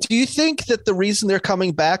 But do you think that the reason they're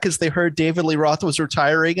coming back is they heard David Lee Roth was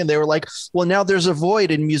retiring, and they were like, well, now there's a void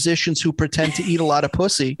in musicians who pretend to eat a lot of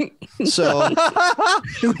pussy. So we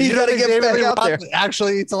got to get back out there.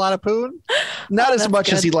 Actually eats a lot of poon? Not as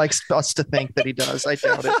much as he likes us to think that he does. I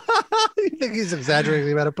doubt it. You think he's exaggerating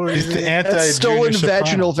the amount of poon? He's the stolen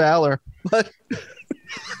vaginal valor.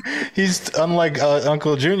 He's unlike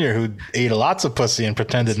Uncle Junior, who ate lots of pussy and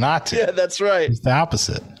pretended not to. Yeah, that's right. He's the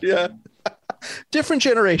opposite. Yeah. Different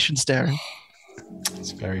generations, Darren.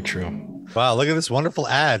 It's very true. Wow, look at this wonderful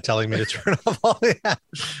ad telling me to turn off all the ads.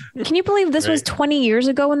 Can you believe this was 20 years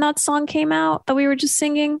ago when that song came out that we were just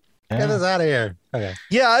singing? Get us out of here. Okay.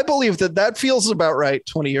 Yeah, I believe that feels about right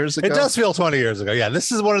 20 years ago. It does feel 20 years ago. Yeah,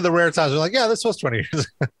 this is one of the rare times we're like, yeah, this was 20 years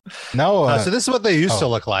ago. No. So this is what they used to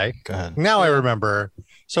look like. Go ahead. Now I remember.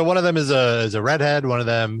 So one of them is a redhead. One of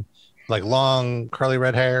them like long curly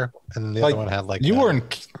red hair, and then the other one had like. You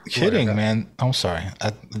weren't kidding, man. I'm sorry.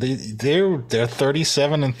 They're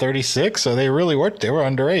 37 and 36, so they really were. They were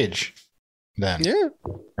underage then. Yeah.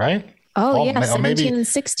 Right. Oh yeah, 17 and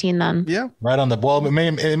 16 then. Yeah. Right on the ball. It may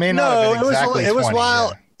not have been exactly 20.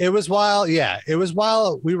 It was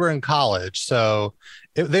while we were in college, so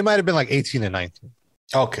they might have been like 18 and 19.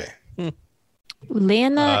 Okay.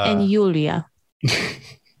 Lena and Yulia.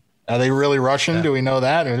 Are they really Russian? Yeah. Do we know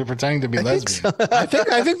that? Or are they pretending to be lesbian? I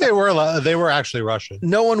think they were actually Russian.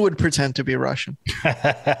 No one would pretend to be Russian.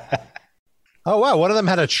 Oh wow, one of them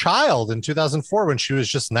had a child in 2004 when she was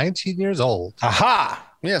just 19 years old. Aha.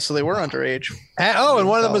 Yeah, so they were underage. And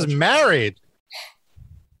one of them was married.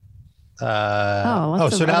 So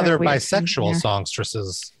now they're bisexual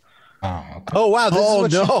songstresses. Oh, okay. Oh wow!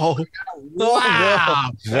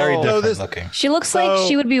 Wow! Very different looking. She looks like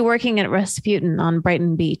she would be working at Rasputin on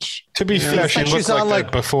Brighton Beach. To be fair, she looks like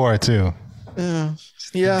that before too. Yeah.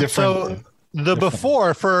 Different. So the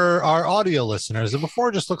before, for our audio listeners, the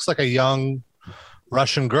before just looks like a young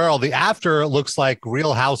Russian girl. The after looks like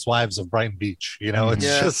Real Housewives of Brighton Beach. You know, it's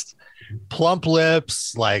just plump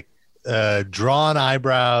lips, like drawn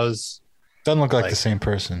eyebrows. Doesn't look like the same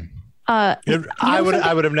person. I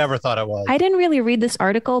would have never thought it was. I didn't really read this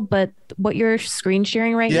article, but what you're screen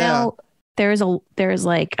sharing right now, there's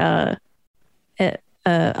like a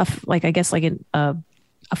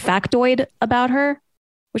factoid about her,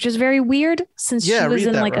 which is very weird since she was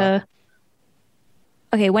in like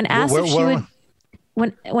when asked if she would.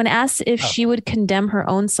 When asked if she would condemn her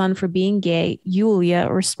own son for being gay, Yulia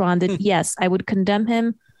responded, "Yes, I would condemn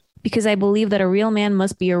him because I believe that a real man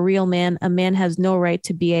must be a real man. A man has no right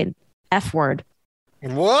to be an F word."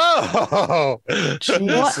 Whoa! But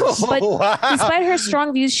despite her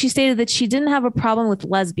strong views, she stated that she didn't have a problem with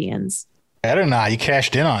lesbians. Better not. You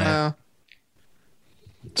cashed in on it.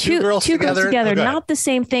 Two girls together, not the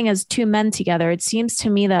same thing as two men together. It seems to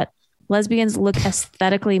me that lesbians look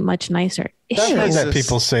aesthetically much nicer. I've heard that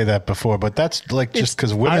people say that before, but that's like just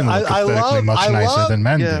because women look aesthetically much nicer than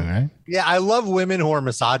men do, right? Yeah, I love women who are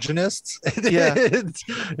misogynists. Yeah,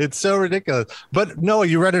 it's so ridiculous. But no,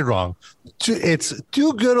 you read it wrong. It's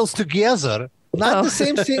two girls together. Not the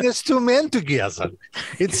same thing as two men together.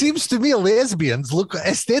 It seems to me lesbians look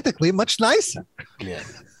aesthetically much nicer. Yeah.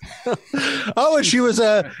 And she was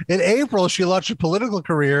in April. She launched a political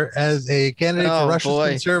career as a candidate for Russia's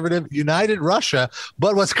conservative United Russia,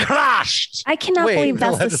 but was crushed. I cannot believe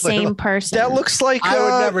that's the same person. That looks like I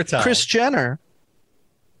would never tell. Kris Jenner.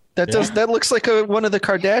 That looks like one of the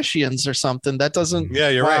Kardashians or something. That doesn't. Yeah,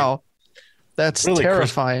 you're right. That's really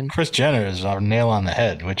terrifying. Kris Jenner is our nail on the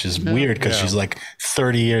head, which is weird because she's like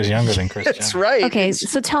 30 years younger than Kris Jenner. That's right. Okay,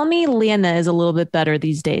 so tell me Leanna is a little bit better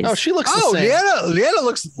these days. Oh, she looks the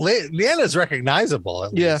same. Leanna's recognizable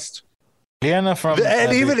at least. Leanna from...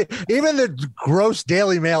 And even the gross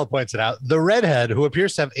Daily Mail points it out. The redhead, who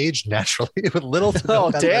appears to have aged naturally with little to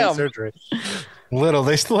no surgery. Little.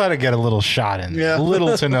 They still had to get a little shot in. Yeah.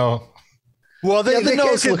 Little to no. Well, the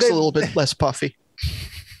nose looks a little bit less puffy.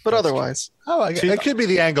 But otherwise, it could be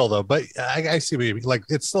the angle though. But I see what you mean. Like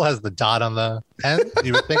it still has the dot on the end.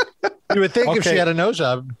 You would think. If she had a nose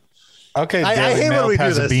job. Okay, I hate when we do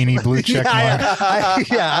this. A beanie blue check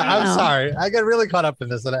mark. I'm sorry. I get really caught up in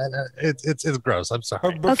this, and it's gross. I'm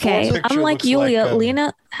sorry. Okay, unlike Yulia,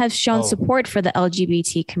 Lena has shown support for the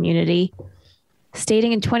LGBT community,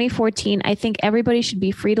 stating in 2014, "I think everybody should be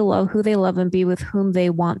free to love who they love and be with whom they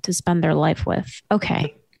want to spend their life with."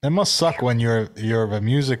 Okay. It must suck when you're a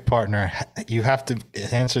music partner. You have to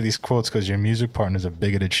answer these quotes because your music partner is a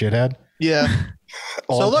bigoted shithead. Yeah.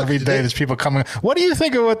 So look, every day there's people coming. What do you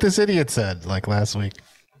think of what this idiot said like last week?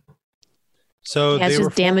 So it's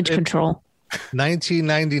just damage control.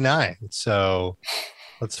 1999. So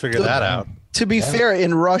let's figure that out. To be fair,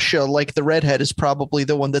 in Russia, like the redhead is probably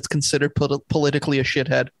the one that's considered politically a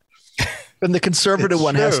shithead. And the conservative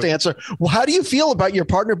one has to answer, well, how do you feel about your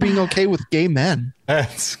partner being okay with gay men?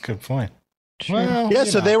 That's a good point. Well, yeah,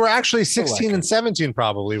 so they were actually 16 and 17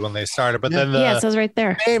 probably when they started, but then it says right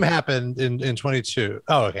there. Name happened in 22.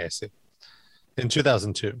 Oh, okay, I see. In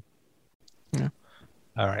 2002. Yeah.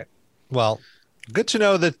 All right. Well, good to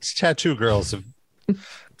know that tattoo girls have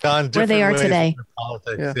gone different where they are ways today. in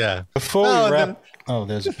politics. Yeah. Before we wrap,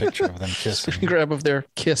 there's a picture of them kissing. Screen grab of their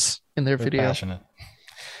kiss in their video. Passionate.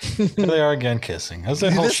 They are again kissing. This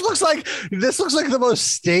looks like the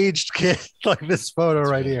most staged kiss. Like this photo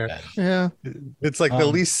right here. Yeah, it's like the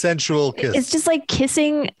least sensual kiss. It's just like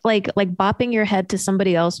kissing, like bopping your head to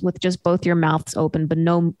somebody else with just both your mouths open, but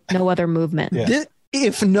no other movement. Yeah.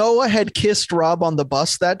 If Noah had kissed Rob on the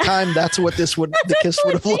bus that time, that's what the kiss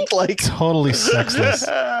would have looked like. Totally sexless.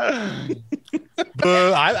 I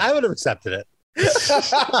would have accepted it.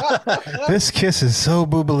 This kiss is so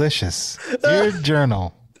boobalicious. Your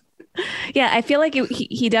journal. Yeah, I feel like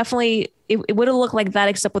he definitely it would have looked like that,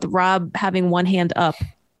 except with Rob having one hand up.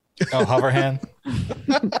 Oh, hover hand.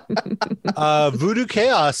 Voodoo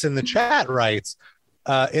Chaos in the chat writes,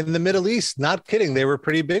 in the Middle East, not kidding, they were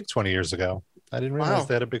pretty big 20 years ago. I didn't realize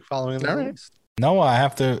they had a big following in the Middle East. Noah, I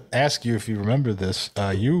have to ask you if you remember this.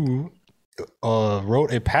 You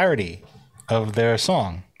wrote a parody of their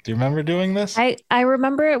song. Do you remember doing this? I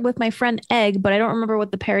remember it with my friend Egg, but I don't remember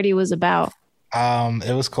what the parody was about.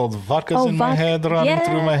 It was called Vodka's in my head, running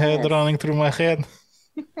through my head, running through my head.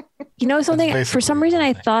 You know something? For some reason,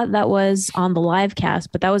 I thought that was on the live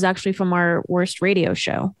cast, but that was actually from our worst radio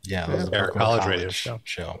show. Yeah, it was our college radio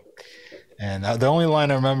show. And the only line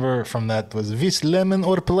I remember from that was "Vis lemon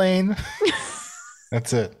or plane."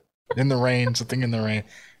 That's it. In the rain, something in the rain.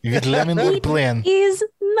 You get lemon or plane. Is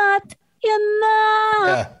not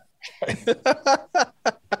enough. Yeah.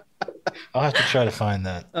 I'll have to try to find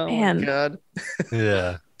that. Oh my God.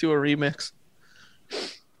 Yeah. Do a remix.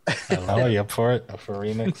 Are you up for it? Up for a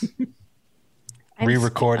remix?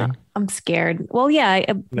 Re-recording? I'm scared. Well,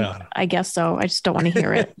 yeah, I guess so. I just don't want to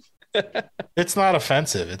hear it. It's not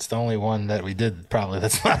offensive. It's the only one that we did probably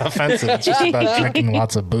that's not offensive. It's just about drinking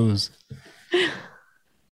lots of booze.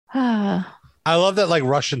 I love that like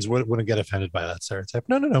Russians wouldn't get offended by that stereotype.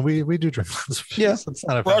 No, we do drink lots of booze. Yeah. It's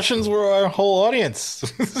not offensive. Russians were our whole audience.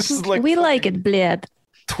 This is like we like it, bled.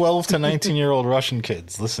 12 to 19-year-old Russian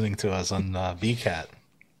kids listening to us on BCAT.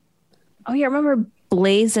 Oh, yeah. Remember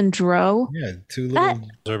Blaze and Dro? Yeah, two little...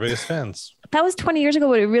 They're our biggest fans. That was 20 years ago,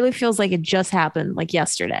 but it really feels like it just happened, like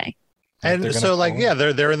yesterday. And so, like, yeah,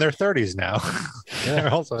 they're in their 30s now. Yeah.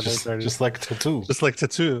 They're also in just, their 30s. just like Tattoo. Just like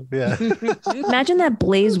Tattoo. Yeah. Imagine that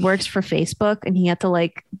Blaze works for Facebook and he had to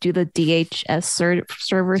like do the DHS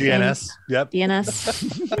server DNS. thing. Yep.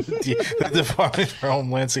 DNS. The Department for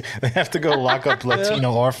Homeland Security. They have to go lock up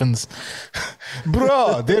Latino orphans.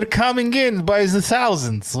 Bro, they're coming in by the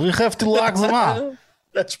thousands. We have to lock them up.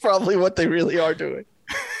 That's probably what they really are doing.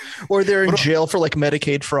 Or they're in jail for like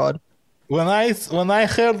Medicaid fraud. When I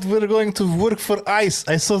heard we're going to work for ICE,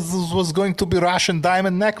 I thought this was going to be Russian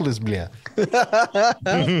diamond necklace, blia.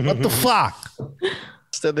 What the fuck?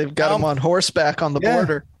 Instead, they've got them on horseback on the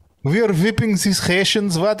border. We are whipping these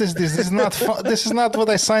Haitians. What is this? This is not fun. This is not what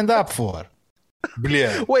I signed up for.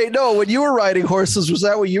 Blia. Wait, no. When you were riding horses, was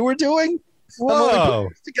that what you were doing? Whoa.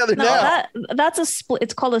 Together No, now. that's a split.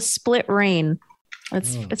 It's called a split rein.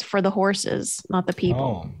 It's for the horses, not the people.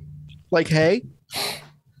 Oh. Like, hey?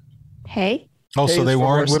 Hey. Oh, so they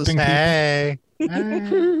weren't whipping people? Hey.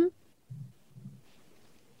 The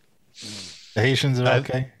Haitians are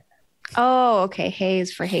okay? Oh, okay. Hay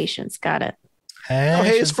is for Haitians. Got it.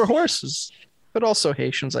 Hay is for horses, but also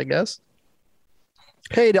Haitians, I guess.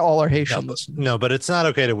 Hey to all our Haitian listeners. No, but it's not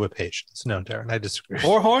okay to whip Haitians. No, Darren, I disagree.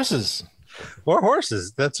 Or horses. Or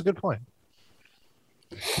horses. That's a good point.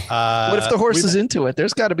 What if the horse is into it?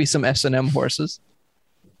 There's got to be some S&M horses.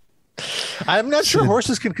 I'm not sure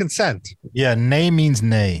horses can consent. Yeah, nay means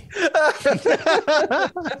nay.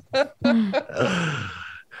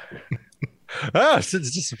 Oh, it's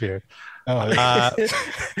disappeared.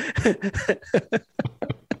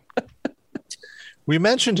 We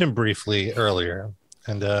mentioned him briefly earlier,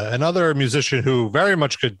 and another musician who very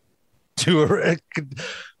much could do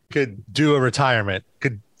a retirement,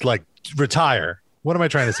 could like retire. What am I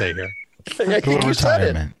trying to say here? I think you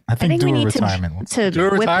said it. I think do we a need retirement. to Do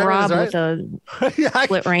a whip retirement, Rob is that with a Yeah,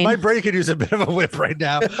 split rein. my brain could use a bit of a whip right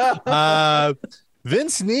now.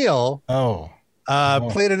 Vince Neil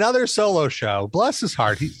played another solo show. Bless his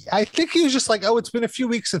heart. I think he was just like, oh, it's been a few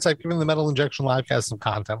weeks since I've given the Metal Injection Livecast some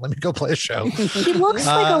content. Let me go play a show. He looks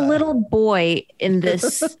like a little boy in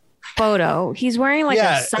this photo. He's wearing like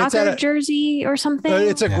a soccer jersey or something.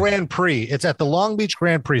 It's a Grand Prix. It's at the Long Beach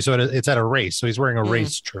Grand Prix, so it's at a race. So he's wearing a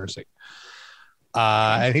race jersey.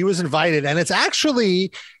 And he was invited, and it's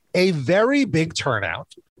actually a very big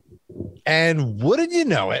turnout. And wouldn't you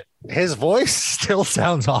know it, his voice still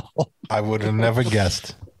sounds awful. I would have never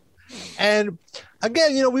guessed. And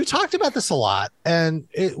again, we've talked about this a lot, and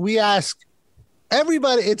we ask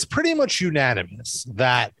everybody, it's pretty much unanimous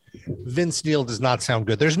that Vince Neil does not sound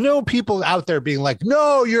good. There's no people out there being like,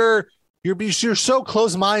 no, you're so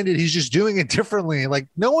close-minded. He's just doing it differently. Like,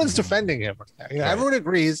 no one's defending him. Everyone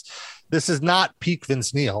agrees this is not peak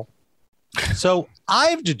Vince Neil. So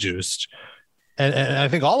I've deduced, and I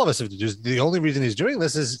think all of us have deduced, the only reason he's doing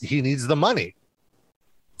this is he needs the money.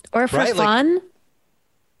 Or for fun.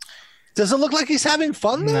 Does it look like he's having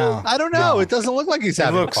fun though? No, I don't know. No. It doesn't look like he's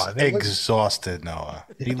having fun. He looks exhausted, Noah.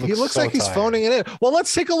 He looks so like he's phoning it in. Well,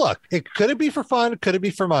 let's take a look. Could it be for fun? Could it be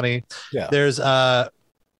for money? Yeah. There's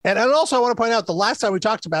and also I want to point out the last time we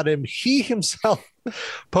talked about him, he himself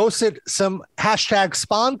posted some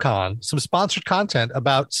 #SpawnCon, some sponsored content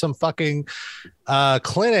about some fucking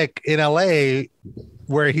clinic in LA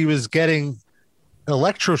where he was getting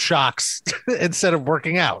electroshocks instead of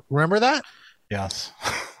working out. Remember that? Yes.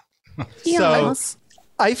 So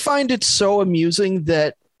I find it so amusing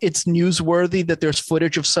that it's newsworthy that there's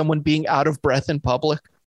footage of someone being out of breath in public.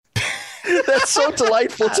 That's so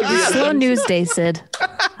delightful to me. Slow news day, Sid.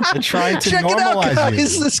 They're trying to Check it out, normalize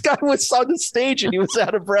guys. you. This guy was on the stage and he was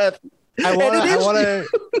out of breath. I want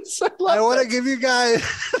to give you guys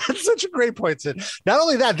that's such a great point, Sid. Not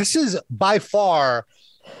only that, this is by far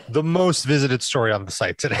the most visited story on the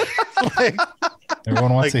site today.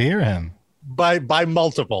 Everyone wants to hear him. By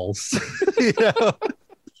multiples.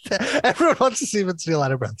 Everyone wants to see Vince Neil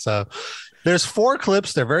out of breath. So there's 4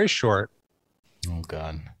 clips. They're very short. Oh,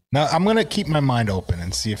 God. Now, I'm going to keep my mind open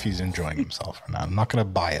and see if he's enjoying himself or not. I'm not going to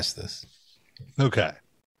bias this. Okay.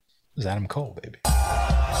 It's Adam Cole, baby. That's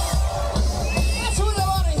what I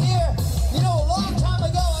want to hear. A long time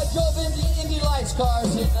ago, I drove into Indy Lights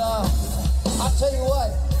cars, and I'll tell you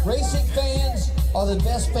what, racing fans are the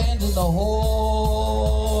best fans in the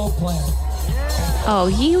whole planet. Oh,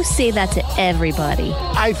 you say that to everybody.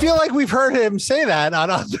 I feel like we've heard him say that on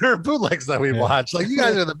other bootlegs that we watched. Like, you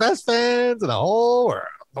guys are the best fans in the whole world.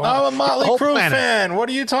 I'm a Motley Crue fan. What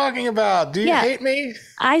are you talking about? Do you hate me?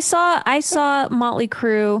 I saw Motley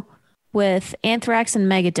Crue with Anthrax and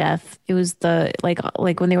Megadeth. It was the like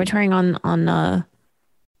when they were touring on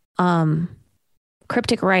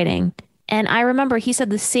Cryptic Writing, and I remember he said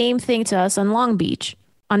the same thing to us on Long Beach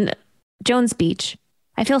on Jones Beach.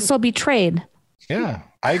 I feel so betrayed. Yeah,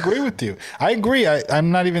 I agree with you. I agree.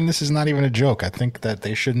 I'm not even. This is not even a joke. I think that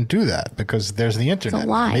they shouldn't do that because there's the internet. It's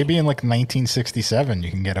a lie. Maybe in like 1967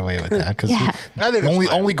 you can get away with that because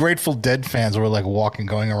only Grateful Dead fans were like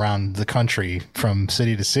going around the country from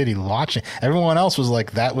city to city watching. Everyone else was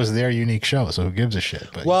like that was their unique show. So who gives a shit?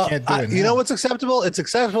 But well, you can't do it you know what's acceptable? It's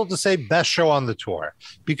acceptable to say best show on the tour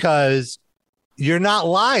because you're not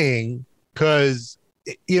lying because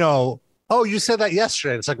oh, you said that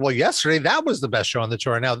yesterday. It's like, well, yesterday that was the best show on the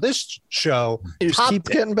tour. Now this show keeps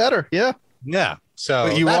getting better. Yeah. Yeah. So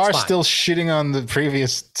but you are still shitting on the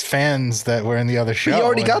previous fans that were in the other show. You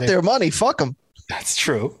already got their money. Fuck them. That's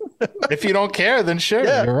true. If you don't care, then sure.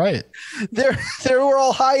 Yeah. You're right. They were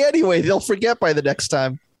all high anyway. They'll forget by the next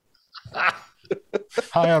time.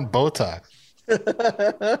 High on Botox.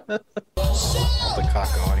 The cock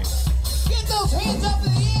audience. Get those hands up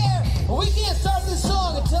in the air. We can't start this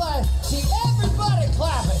song until I see everybody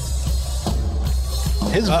clapping.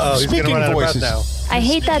 His speaking voice is now. I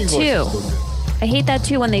hate that too. I hate that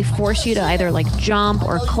too when they force you to either like jump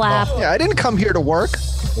or clap. Yeah, I didn't come here to work.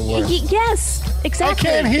 Yes, exactly.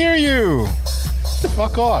 I can't hear you.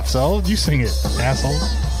 Fuck off, so you sing it, asshole.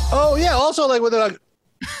 Oh yeah. Also, like when they're like,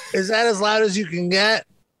 "Is that as loud as you can get?"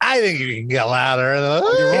 I think you can get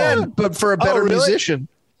louder. But for a better musician.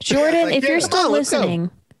 Jordan, if you're still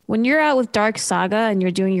listening. When you're out with Dark Saga and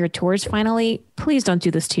you're doing your tours finally, please don't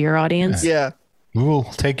do this to your audience. Yeah. We will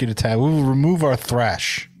take you to We will remove our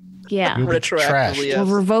thrash. Yeah. Retroactively. Yes.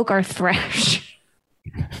 We'll revoke our thrash.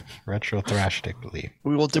 Retro-thrashtically.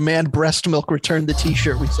 We will demand breast milk return the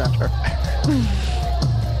t-shirt we sent her.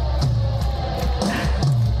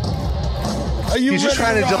 He's just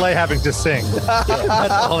trying to delay having to sing.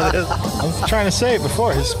 That's all it is. I was trying to say it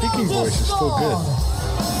before. His speaking voice is still good.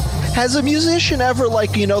 Has a musician ever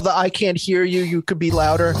the I can't hear you, you could be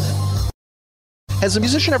louder? Has a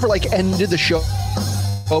musician ever ended the show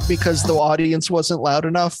because the audience wasn't loud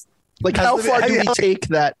enough? Like how far do we take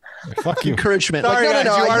that encouragement? Sorry, like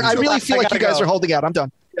no, I really feel like you guys go. are holding out. I'm done.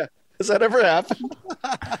 Yeah. Has that ever happened?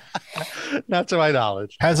 Not to my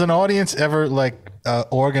knowledge. Has an audience ever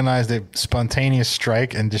organized a spontaneous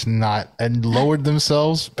strike and just and lowered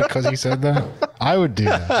themselves because he said that? I would do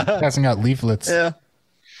that. Passing out leaflets. Yeah.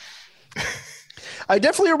 I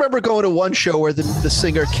definitely remember going to one show where the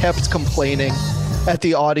singer kept complaining at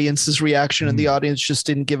the audience's reaction and the audience just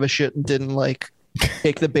didn't give a shit and didn't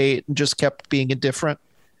take the bait and just kept being indifferent.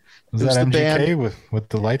 Was that MGK with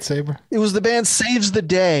the lightsaber? It was the band Saves the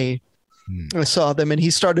Day. I saw them and he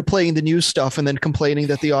started playing the new stuff and then complaining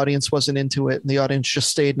that the audience wasn't into it and the audience just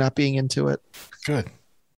stayed not being into it. Good.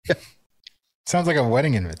 Yeah. Sounds like a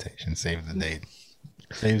wedding invitation. Save the date.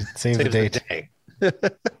 Save the date.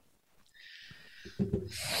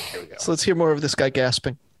 Here we go. So let's hear more of this guy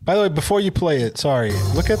gasping. By the way, before you play it, sorry,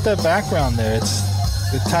 look at that background there. It's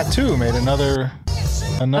the Tattoo made another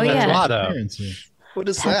appearance here. What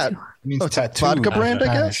is that? It means tattoo. Vodka brand,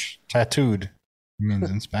 I guess? Tattooed. It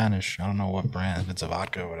means in Spanish. I don't know what brand, if it's a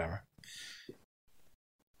vodka or whatever.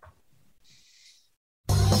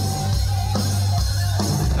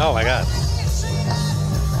 Oh my god.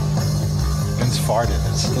 Vince farted.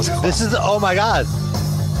 This is oh my god.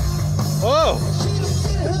 Oh.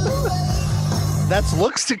 That's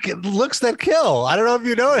looks that kill. I don't know if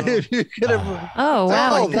you know it. If you could have. Oh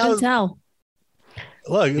wow! I couldn't tell.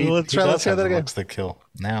 Look, let's try that again. Looks that kill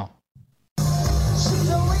now.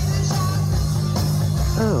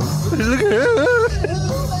 Oh. Look at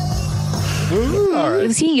him. All right.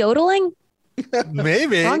 Is he yodeling?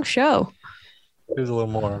 Maybe. Wrong show. Here's a little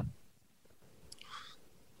more.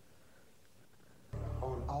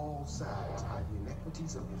 On all sides are the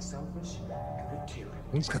inequities of the selfish and the tyranny.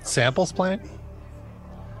 He's got samples playing.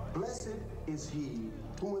 Blessed is he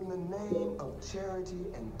who in the name of charity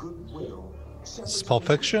and goodwill. This is Pulp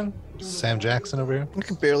Fiction. Sam Jackson over here. I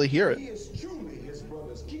can barely hear it.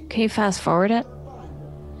 Can you fast forward it?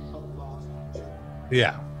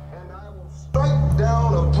 Yeah.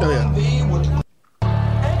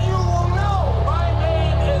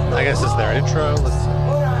 I guess it's their intro. Let's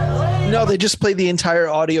see. No, they just play the entire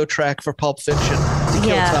audio track for Pulp Fiction to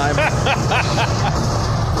kill time.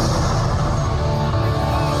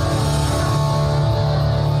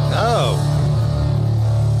 Oh.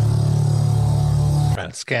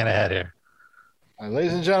 Trying to scan ahead here. All right,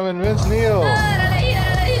 ladies and gentlemen, Vince Neil.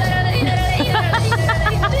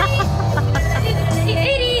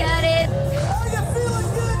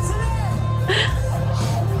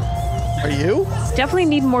 Are you? Definitely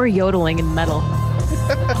need more yodeling in metal.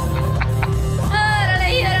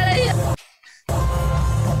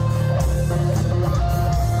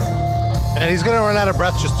 And he's going to run out of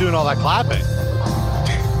breath just doing all that clapping.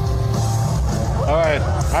 All right.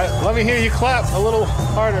 Let me hear you clap a little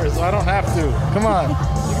harder so I don't have to. Come on. You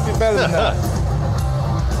can do better than that.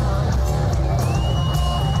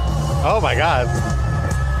 Oh, my God.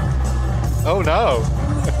 Oh, no.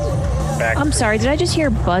 I'm sorry. Did I just hear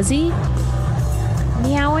Buzzy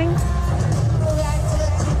meowing?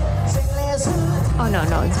 Oh,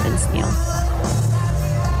 no. It's Vince Neil.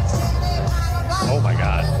 Oh, my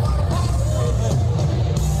God.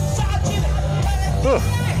 Ugh.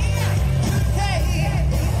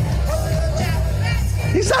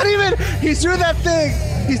 He's not even. He's doing that thing.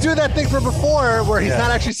 He's doing that thing from before where he's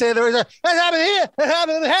not actually saying there was a. What happened here? What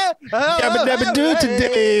happened here? Yabba do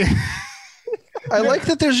today. I like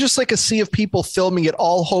that there's just like a sea of people filming it,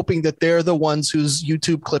 all hoping that they're the ones whose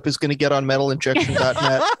YouTube clip is going to get on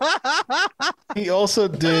metalinjection.net. He also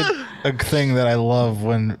did a thing that I love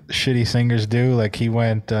when shitty singers do. Like he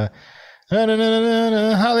went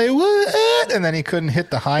Hollywood, and then he couldn't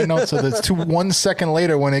hit the high note. So that's 1 second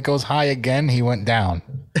later when it goes high again, he went down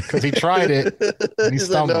because he tried it and he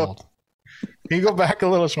stumbled. Can you go back a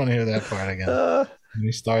little? I just want to hear that part again. And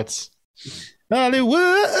he starts Hollywood.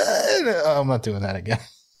 Oh, I'm not doing that again.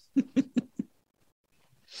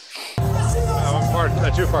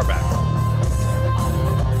 I'm too far back.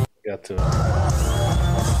 Got to.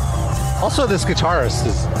 Also, this guitarist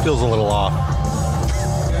feels a little off.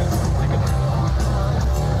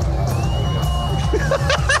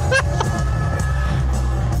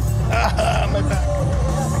 My back.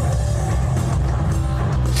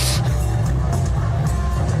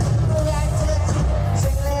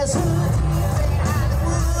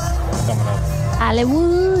 Coming up.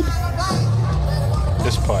 Hollywood.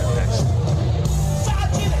 This part next.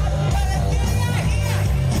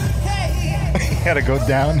 You gotta go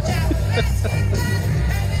down.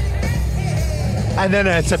 And then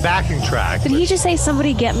it's a backing track. Did he just say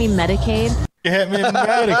somebody get me Medicaid? Get me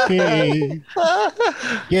Medicaid.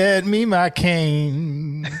 Get me my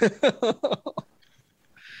cane.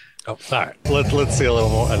 Oh, all right. Let's see a little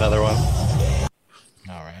more. Another one.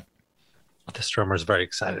 All right. This drummer's very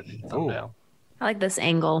excited. Thumbnail. I like this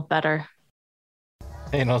angle better.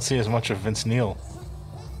 Hey, you don't see as much of Vince Neil.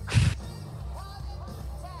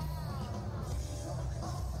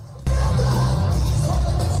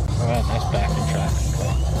 All right, nice backing track.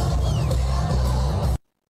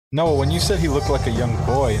 No, when you said he looked like a young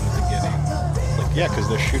boy in the beginning, like yeah, because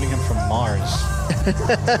they're shooting him from Mars.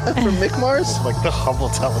 From Mick Mars? Like the Hubble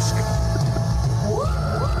telescope.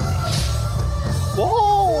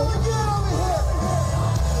 Whoa!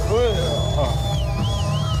 Oh.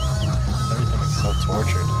 Everything is so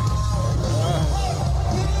tortured.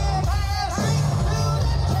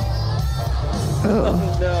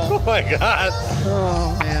 Oh no! Oh my God!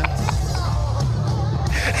 Oh man!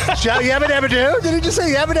 Shout yabba dabba doo? Did he just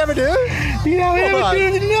say yabba dabba doo? Yabba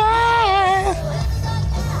dabba doo.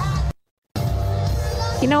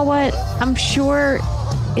 You know what? I'm sure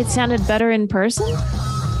it sounded better in person.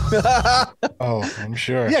 Oh, I'm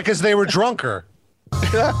sure. Yeah, because they were drunker.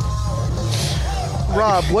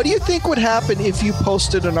 Rob, what do you think would happen if you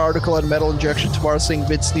posted an article on Metal Injection tomorrow saying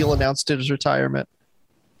Vince Neil announced his retirement?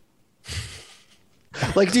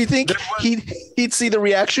 Like, do you think he'd see the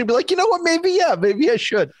reaction and be like, you know what, maybe I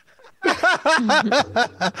should.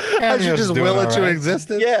 I should just will it to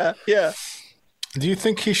existence? Yeah. Do you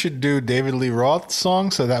think he should do David Lee Roth's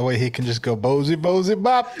song so that way he can just go bozy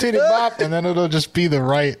bop titty bop and then it'll just be the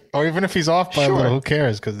right, or even if he's off by a little, who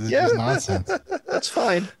cares, because it's just nonsense. That's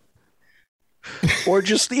fine. Or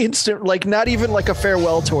just the instant, like not even like a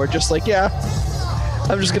farewell tour, just like, yeah,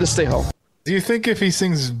 I'm just gonna stay home. Do you think if he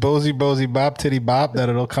sings bozy bop titty bop that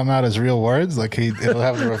it'll come out as real words? Like it'll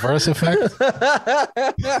have the reverse effect?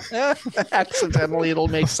 Accidentally, it'll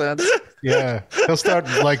make sense. Yeah. He'll start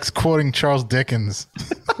like quoting Charles Dickens.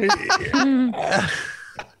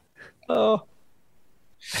 Oh.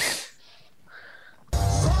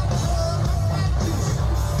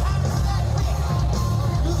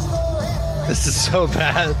 This is so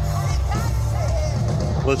bad.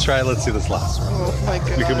 Let's see this last one. Oh my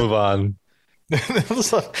God. We can move on.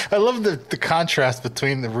 I love the contrast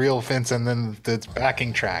between the real Vince and then the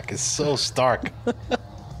backing track is so stark.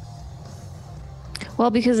 Well,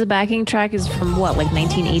 because the backing track is from what, like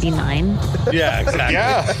 1989? Yeah, exactly.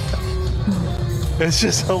 Yeah. It's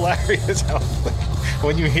just hilarious how like,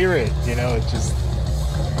 when you hear it, you know, it just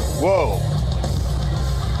whoa.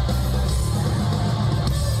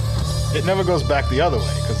 It never goes back the other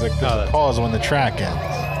way because like there's a pause when the track ends.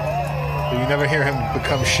 You never hear him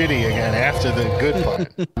become shitty again after the good part.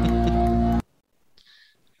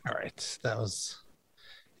 All right. That was.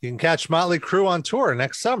 You can catch Motley Crue on tour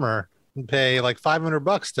next summer. pay like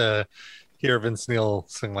 $500 to hear Vince Neil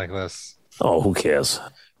sing like this. Oh, who cares?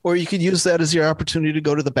 Or you could use that as your opportunity to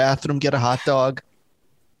go to the bathroom, get a hot dog.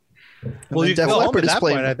 Well, you Def go home Leppard at is that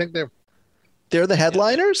playing. point. I think they're the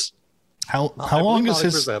headliners. How long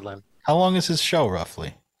is his show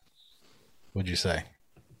roughly? Would you say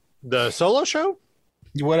the solo show?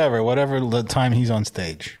 Whatever the time he's on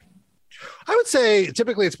stage. I would say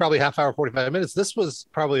typically it's probably half hour, 45 minutes. This was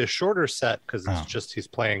probably a shorter set because it's just he's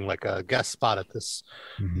playing like a guest spot at this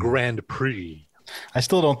Grand Prix. I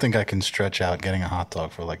still don't think I can stretch out getting a hot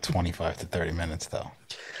dog for like 25 to 30 minutes though.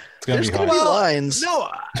 It's gonna be hard. Lines. No,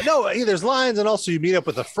 there's lines, and also you meet up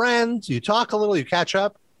with a friend, you talk a little, you catch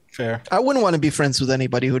up. Fair. I wouldn't want to be friends with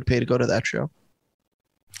anybody who would pay to go to that show.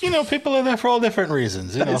 People are there for all different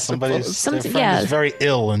reasons. Somebody's their friend is very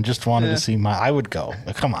ill and just wanted to see I would go.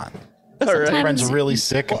 Come on. All right. My friend's really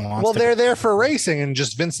sick and wants to they're there for racing, and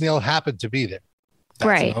just Vince Neil happened to be there. That's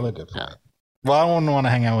right. Another good point. Well, I don't want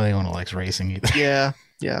to hang out with anyone who likes racing either. Yeah.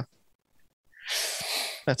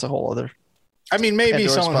 That's a whole other. I mean, maybe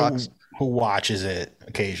Pandora's someone box. who watches it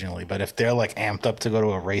occasionally, but if they're like amped up to go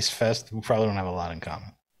to a race fest, we probably don't have a lot in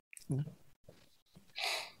common.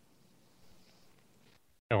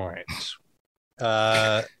 All right.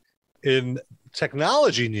 In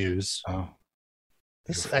technology news,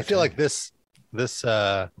 I feel like this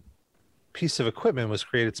piece of equipment was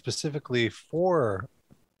created specifically for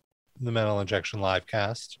the Metal Injection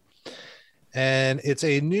Livecast, and it's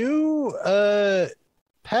a new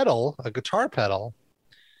pedal, a guitar pedal,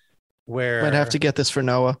 where Might have to get this for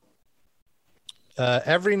Noah.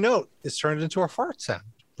 Every note is turned into a fart sound.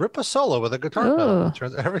 Rip a solo with a guitar pedal.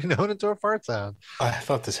 Turns every note into a fart sound. I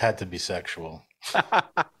thought this had to be sexual.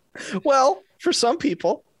 Well, for some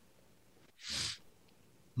people.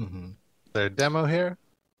 Their demo here?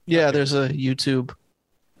 Yeah, there's a YouTube.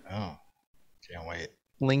 Oh, can't wait.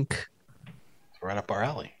 Link. It's right up our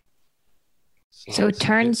alley. So it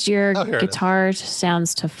turns your guitar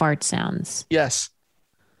sounds to fart sounds. Yes.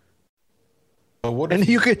 But what and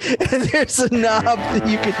there's a knob that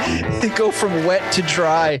you can go from wet to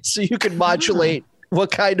dry, so you can modulate what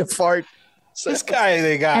kind of fart. This guy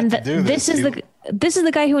they got to do this. This is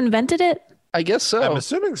the guy who invented it? I guess so. I'm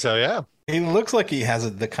assuming so, yeah. He looks like he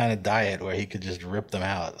has the kind of diet where he could just rip them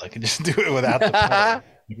out. Like, he just do it without the pedal,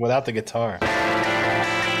 without the guitar.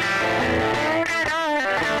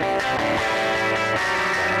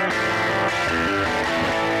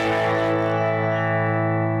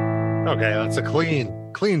 Okay, that's a clean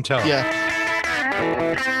tone. Yeah.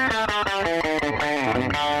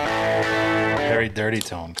 Very dirty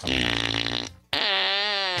tone coming.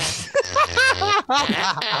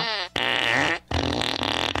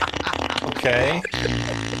 Okay.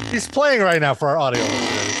 He's playing right now for our audio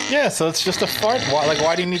listeners. Yeah, so it's just a fart.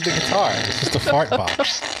 Why do you need the guitar? It's just a fart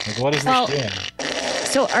box. Like, what is this doing?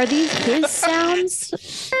 So are these his sounds?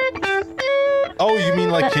 Oh, you mean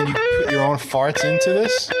like, can you put your own farts into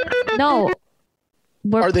this? No.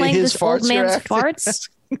 We're Are they playing his this old farts man's you're farts?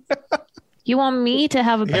 You want me to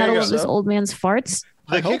have a Here you pedal go. of this old man's farts?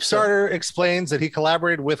 The Kickstarter explains that he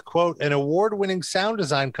collaborated with, quote, an award-winning sound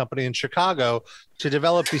design company in Chicago to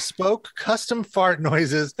develop bespoke custom fart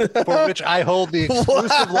noises for which I hold the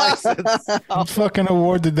exclusive license. What fucking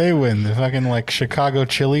award did they win? The fucking like Chicago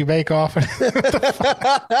Chili Bake Off?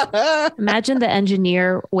 Imagine the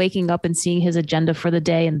engineer waking up and seeing his agenda for the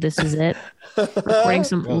day, and this is it. Recording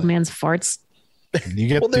some old man's farts. You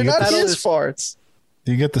get, Well, they're you get not the, his farts.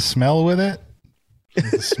 Do you get the smell with it?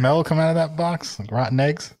 Does the smell come out of that box? Like rotten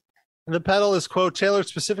eggs? The pedal is, quote, tailored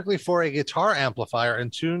specifically for a guitar amplifier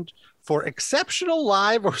and tuned for exceptional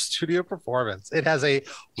live or studio performance. It has a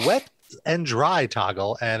wet and dry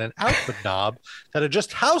toggle and an output knob that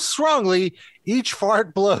adjusts how strongly each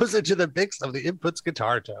fart blows into the mix of the input's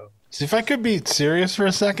guitar tone. See, if I could be serious for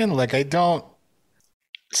a second, like I don't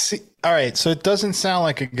see. All right, so it doesn't sound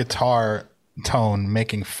like a guitar tone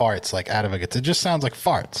making farts like out of a guitar. It just sounds like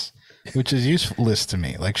farts, which is useless to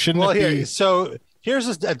me. Like, shouldn't it be? So here's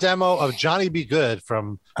a demo of Johnny Be Good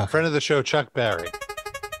from a friend of the show, Chuck Berry.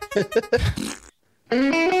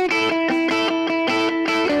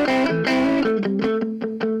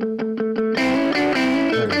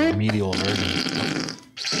 Remedial version.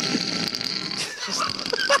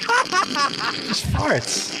 Just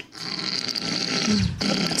farts.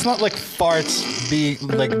 It's not like farts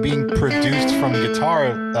being produced from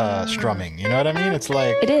guitar strumming. You know what I mean? It's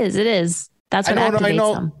like It is. That's what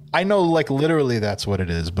activates them. I know, like literally that's what it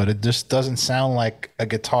is, but it just doesn't sound like a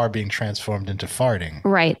guitar being transformed into farting.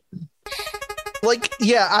 Right. Like,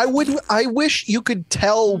 yeah, I wish you could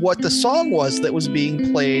tell what the song was that was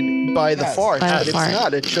being played by the fart, By the but it's fart.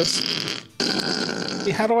 not. It's just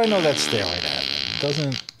How do I know that stairway that? It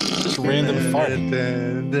doesn't. Just random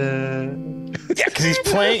farting. Yeah, because he's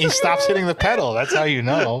playing. He stops hitting the pedal. That's how you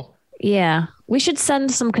know. Yeah, we should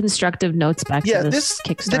send some constructive notes back to this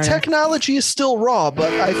Kickstarter. The technology is still raw,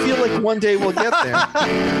 but I feel like one day we'll get there.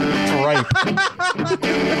 It's ripe.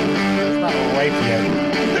 It's not ripe yet.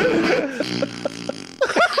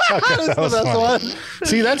 Okay, that was fun.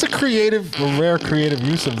 See, that's a rare creative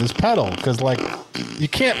use of this pedal because, like, you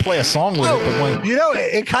can't play a song with it. But when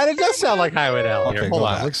it kind of does sound like Highway to Hell. Okay, hold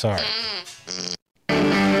on. Sorry.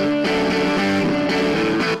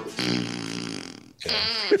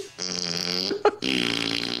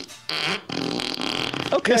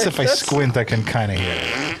 Okay. I guess if I squint, I can kind of hear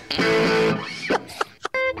it.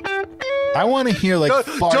 I want to hear like.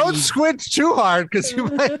 Don't squint too hard because you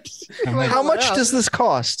might. How much does this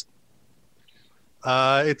cost?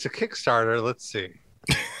 It's a Kickstarter. Let's see.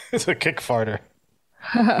 It's a kick farter.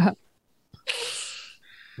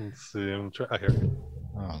 Let's see. I'm trying here.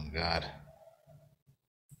 Oh God.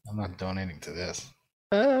 I'm not donating to this.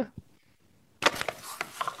 Oh,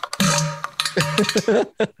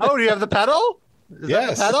 do you have the pedal?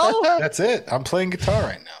 Yes. That the pedal? That's it. I'm playing guitar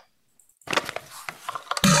right now.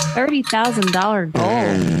 $30,000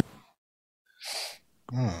 goal.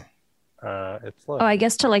 It's like, I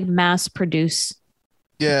guess to like mass produce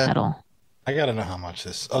pedal. I gotta know how much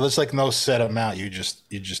this. Oh, there's like no set amount. You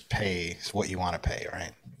just pay what you want to pay,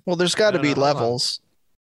 right? Well, there's got to be levels.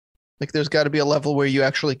 Like there's got to be a level where you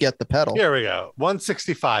actually get the pedal. Here we go.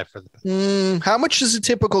 $165 for the pedal. How much is a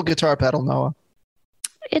typical guitar pedal, Noah?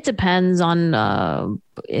 It depends on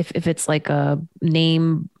if it's like a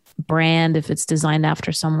name brand, if it's designed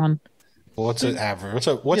after someone. Well, what's an average?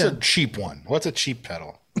 What's a cheap one? What's a cheap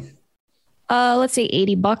pedal? Let's say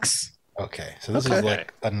 $80. Okay, so this is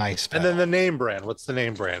like a nice pedal. And then the name brand. What's the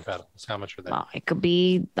name brand pedals? How much for that? It could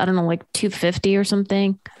be, I don't know, like $250 or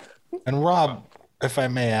something. And Rob, if I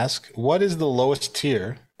may ask, what is the lowest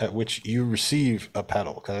tier at which you receive a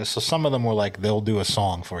pedal? Because so some of them were like they'll do a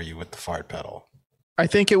song for you with the fart pedal. I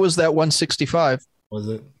think it was that 165. Was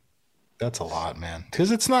it? That's a lot, man.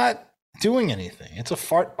 Because it's not doing anything. It's a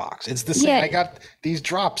fart box. It's the same. Yeah. I got these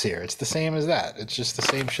drops here. It's the same as that. It's just the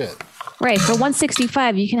same shit. Right. For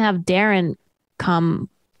 165, you can have Darren come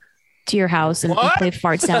to your house and play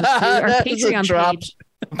fart sounds to our Patreon page.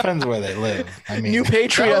 Depends where they live. I mean, new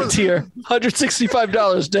Patreon tier, $165.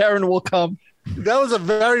 Darren will come. That was a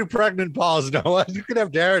very pregnant pause, Noah. You could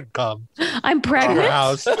have Darren come. I'm pregnant.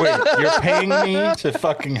 House. Wait, you're paying me to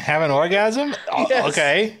fucking have an orgasm? Yes.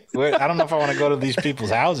 Okay. I don't know if I want to go to these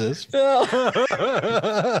people's houses.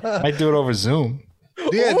 Might do it over Zoom.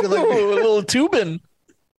 Yeah, a little tubing.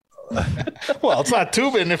 Well, it's not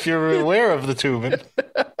tubing if you're aware of the tubing.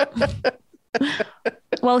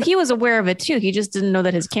 Well, he was aware of it too. He just didn't know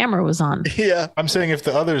that his camera was on. Yeah. I'm saying if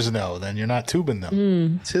the others know, then you're not tubing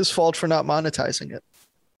them. It's his fault for not monetizing it.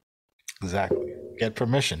 Exactly. Get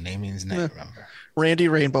permission. Name means name, remember. Randy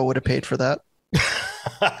Rainbow would have paid for that.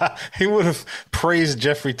 He would have praised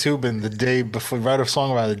Jeffrey Toobin the day before, write a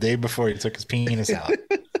song about it the day before he took his penis out.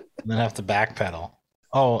 And then have to backpedal.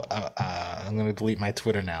 Oh, I'm going to delete my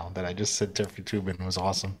Twitter now that I just said Jeffrey Toobin was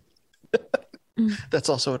awesome. That's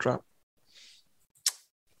also a drop.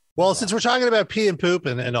 Well, since we're talking about pee and poop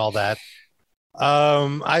and all that,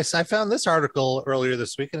 I found this article earlier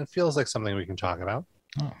this week, and it feels like something we can talk about.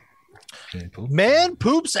 Oh. Man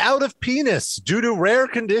poops out of penis due to rare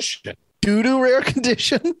condition. Doo-doo rare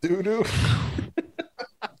condition? Doo-doo.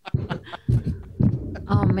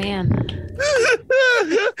 Oh, man.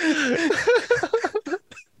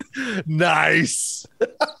 Nice.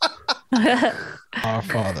 Our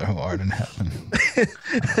Father who art in heaven.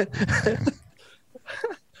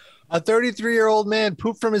 A 33-year-old man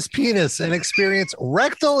pooped from his penis and experienced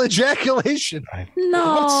rectal ejaculation.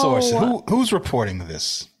 No. What source? Who's reporting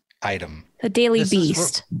this item? The Daily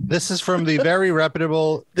Beast. This is from the very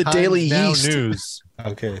reputable The Times Daily Now Yeast. News.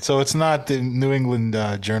 Okay, so it's not the New England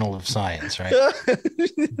Journal of Science, right?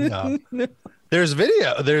 No. There's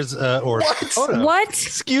video. There's or photo. What?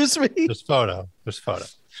 Excuse me. There's photo. There's photo.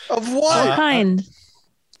 Of what? What kind?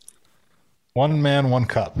 One man, one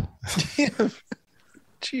cup.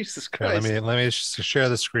 Jesus Here, Christ. let me just share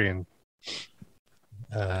the screen.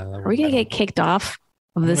 Are we gonna get kicked off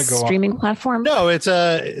of this streaming platform? No, it's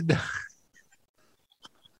We're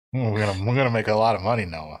gonna make a lot of money,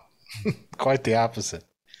 Noah. Quite the opposite.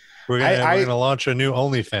 We're gonna launch a new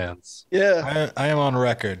OnlyFans. Yeah. I am on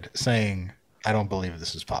record saying I don't believe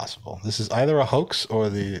this is possible. This is either a hoax or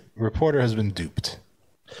the reporter has been duped.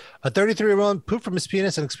 A 33-year-old pooped from his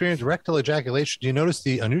penis and experienced rectal ejaculation. Do you notice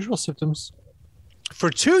the unusual symptoms? For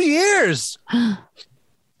 2 years,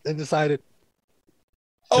 they decided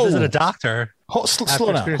to visit a doctor.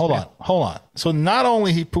 Slow down. Hold on. So not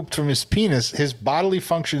only he pooped from his penis, his bodily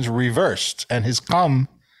functions reversed and his cum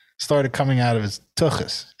started coming out of his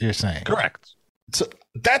tuchus, you're saying? Correct. So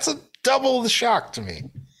that's a double the shock to me.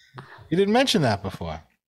 You didn't mention that before.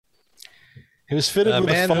 He was fitted with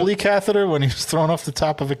a Foley catheter when he was thrown off the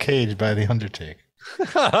top of a cage by The Undertaker.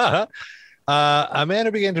 A man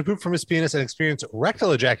who began to poop from his penis and experienced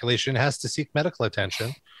rectal ejaculation has to seek medical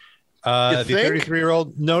attention. The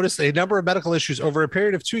 33-year-old noticed a number of medical issues over a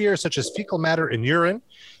period of 2 years, such as fecal matter in urine,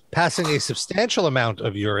 passing a substantial amount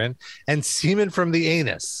of urine, and semen from the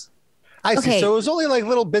anus. I see. So it was only like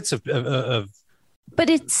little bits of but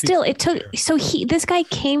this guy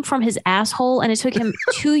came from his asshole, and it took him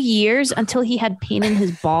 2 years until he had pain in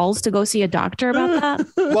his balls to go see a doctor about that.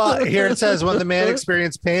 Well, here it says when the man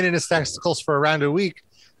experienced pain in his testicles for around a week,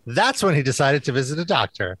 that's when he decided to visit a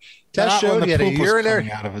doctor. Test showed he had a urinary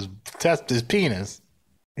out of his penis.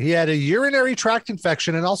 He had a urinary tract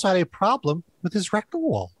infection and also had a problem with his rectal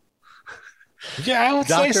wall. Yeah, I would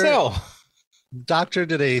say so. Doctor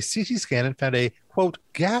did a CT scan and found a, quote,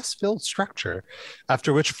 gas-filled structure,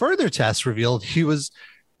 after which further tests revealed he was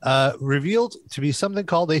revealed to be something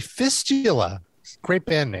called a fistula. Great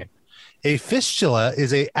band name. A fistula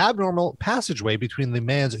is a abnormal passageway between the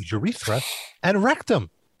man's urethra and rectum.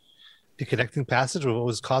 The connecting passage was what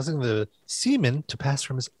was causing the semen to pass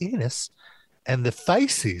from his anus and the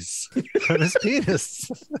feces from his penis.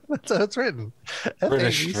 That's how it's written.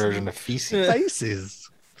 British version of feces. Feces.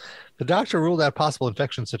 The doctor ruled out possible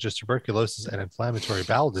infections such as tuberculosis and inflammatory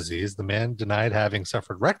bowel disease. The man denied having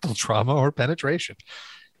suffered rectal trauma or penetration.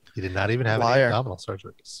 He did not even have any abdominal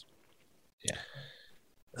surgeries. Yeah.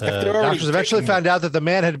 Doctors eventually found out that the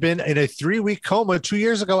man had been in a 3-week coma 2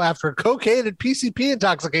 years ago after cocaine and PCP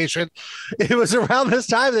intoxication. It was around this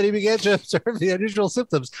time that he began to observe the unusual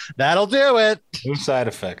symptoms. That'll do it. No side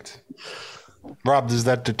effect. Rob, does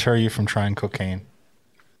that deter you from trying cocaine?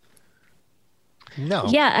 No.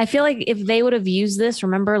 Yeah, I feel like if they would have used this,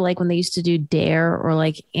 remember like when they used to do DARE or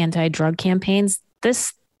like anti-drug campaigns,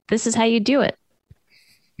 this is how you do it.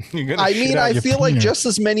 I mean, I feel like just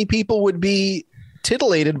as many people would be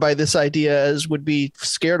titillated by this idea as would be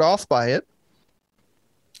scared off by it.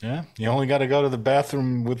 Yeah, you only got to go to the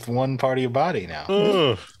bathroom with one part of your body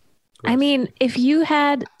now. I mean, if you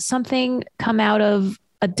had something come out of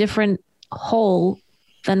a different hole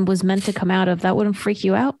than was meant to come out of, that wouldn't freak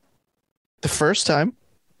you out? The first time.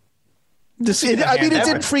 It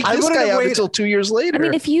didn't freak this guy out until 2 years later. I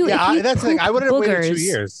mean, if you that's the thing. I wouldn't have waited 2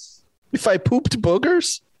 years. If I pooped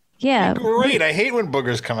boogers? Yeah. Great. I hate when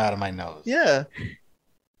boogers come out of my nose. Yeah.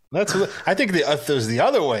 I think if it was the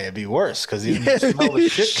other way, it'd be worse because you smell the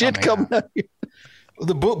shit coming out.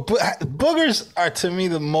 The boogers are to me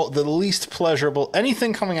the least pleasurable.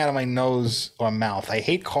 Anything coming out of my nose or mouth. I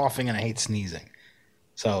hate coughing and I hate sneezing.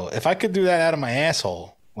 So if I could do that out of my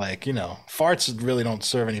asshole, like, farts really don't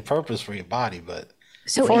serve any purpose for your body, but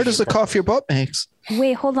fart is the cough your butt makes.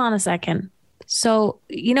 Wait, hold on a second. So,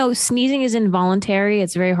 sneezing is involuntary.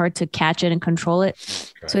 It's very hard to catch it and control it.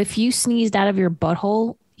 Right. So if you sneezed out of your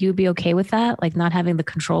butthole, you'd be okay with that? Like not having the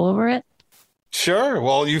control over it? Sure.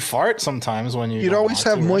 Well, you fart sometimes when you'd always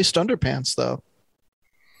have moist underpants though.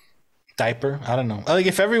 Diaper. I don't know. Like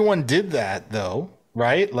if everyone did that though,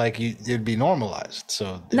 right? Like it'd be normalized.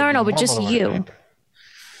 So no, but just you.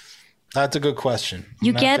 That's a good question.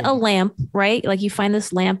 You get a lamp, right? Like you find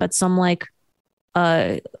this lamp at some like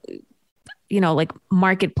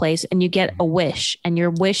marketplace and you get a wish and your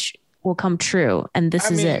wish will come true. And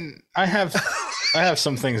this is it. I have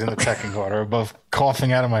some things in the pecking order above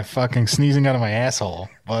coughing out of my sneezing out of my asshole.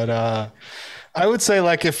 But I would say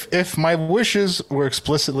like if my wishes were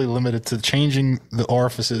explicitly limited to changing the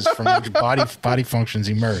orifices from which body functions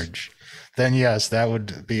emerge, then yes, that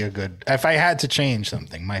would be a good. If I had to change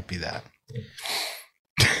something, might be that.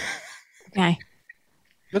 Okay.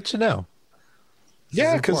 Good to know.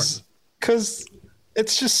 Yeah, because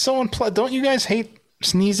it's just so unpleasant. Don't you guys hate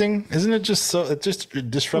sneezing? Isn't it just so? It just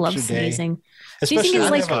disrupts your day. Sneezing. Sneezing is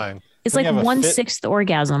like 1/6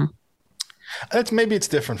 orgasm. Maybe it's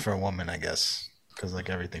different for a woman, I guess, because like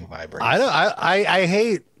everything vibrates. I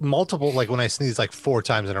hate multiple, like when I sneeze like 4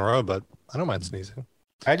 times in a row, but I don't mind sneezing.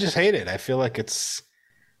 I just hate it. I feel like it's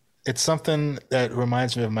something that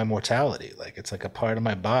reminds me of my mortality. Like it's like a part of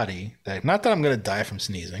my body that, not that I'm going to die from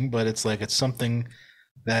sneezing, but it's like it's something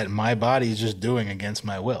that my body is just doing against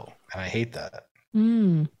my will, and I hate that.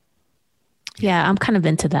 Yeah, I'm kind of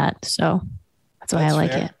into that, so that's why I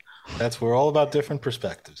like it. We're all about different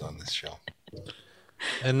perspectives on this show.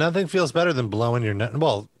 And nothing feels better than blowing your nut.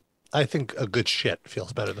 Well, I think a good shit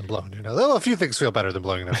feels better than blowing your nose. Oh, a few things feel better than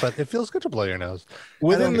blowing your nose, but it feels good to blow your nose.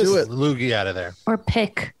 Within this loogie out of there. Or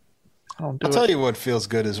pick. I'll tell you what feels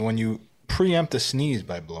good is when you preempt a sneeze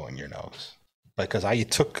by blowing your nose. Because I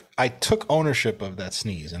took ownership of that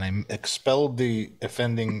sneeze and I expelled the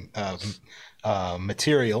offending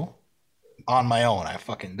material on my own.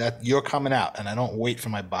 You're coming out, and I don't wait for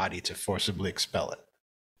my body to forcibly expel it.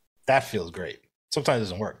 That feels great. Sometimes it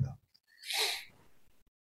doesn't work though.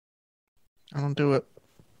 I don't do it.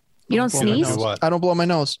 You don't sneeze? I don't blow my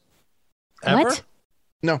nose. Ever? What?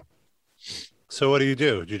 No. So what do?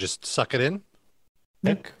 Do you just suck it in?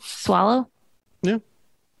 Swallow? Yeah.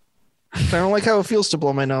 I don't like how it feels to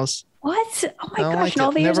blow my nose. What? Oh my gosh! Like in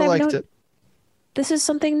all the years Never I've liked known, it. This is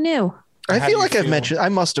something new. I feel like I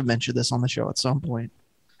must have mentioned this on the show at some point.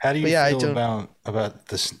 How do you feel about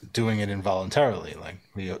this doing it involuntarily, like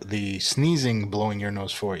the sneezing blowing your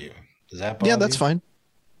nose for you? Does that bother you? Yeah, that's fine.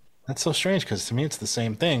 That's so strange because to me it's the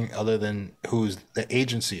same thing, other than who's the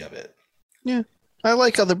agency of it. Yeah, I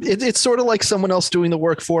like it's sort of like someone else doing the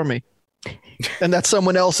work for me, and that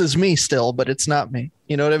someone else is me still, but it's not me.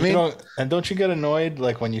 You know what I mean? And don't you get annoyed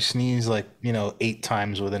like when you sneeze 8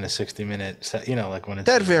 times within a 60-minute set? Like when it's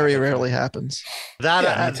that very rarely happens. That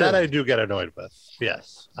I do get annoyed with.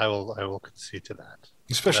 Yes, I will concede to that.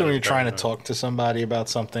 Especially when you're trying to talk to somebody about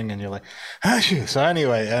something and you're like, so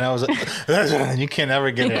anyway, and I was like, you can't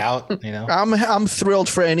ever get it out, I'm thrilled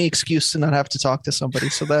for any excuse to not have to talk to somebody.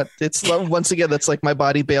 So that it's once again, that's like my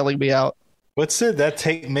body bailing me out. What's it that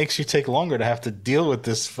makes you take longer to have to deal with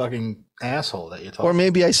this fucking asshole that you're talking? Or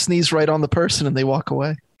maybe I sneeze right on the person and they walk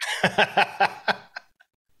away.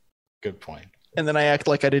 Good point. And then I act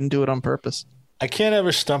like I didn't do it on purpose. I can't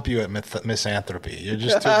ever stump you at misanthropy. You're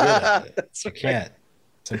just too good at it. You can't.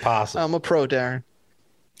 It's impossible. I'm a pro, Darren.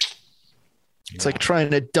 It's like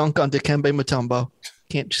trying to dunk on Dikembe Mutombo.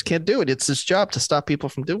 Can't do it. It's his job to stop people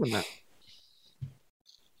from doing that.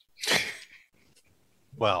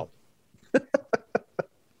 Well,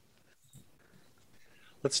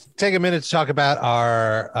 let's take a minute to talk about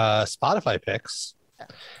our Spotify picks.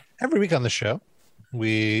 Every week on the show,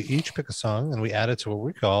 we each pick a song and we add it to what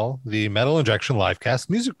we call the Metal Injection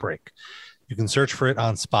Livecast Music Break. You can search for it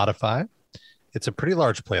on Spotify. It's a pretty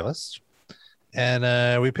large playlist,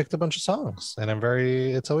 and we picked a bunch of songs, and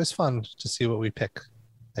it's always fun to see what we pick.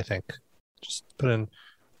 I think just put in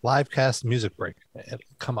Livecast Music Break. It'll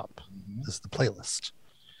come up as the playlist.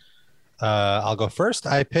 I'll go first.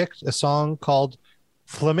 I picked a song called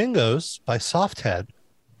Flamingos by Softhead.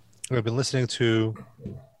 We've been listening to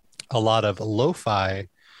a lot of lo-fi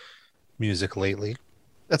music lately.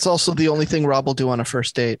 That's also the only thing Rob will do on a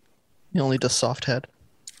first date. He only does Softhead.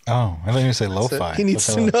 Oh, I thought you say lo-fi. He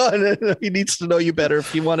needs to know. He needs to know you better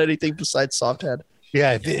if you want anything besides Softhead.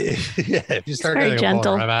 Yeah, if you start getting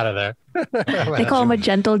gentle. I'm out of there. They call him a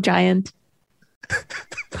gentle giant.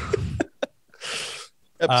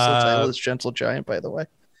 Episode title is Gentle Giant, by the way.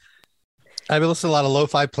 I've been listening to a lot of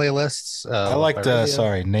lo-fi playlists. I like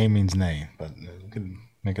the name means name, but you can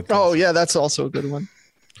make it. Yeah, that's also a good one.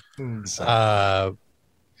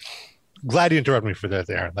 Glad you interrupted me for that,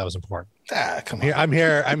 Aaron. That was important. Come on. I'm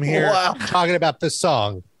here Wow. talking about this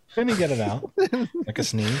song. Couldn't you get it out? Like a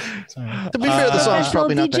sneeze? To be fair, the song's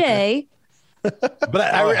probably not DJ. that good.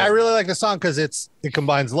 But I really like the song because it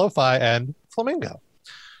combines lo-fi and flamenco.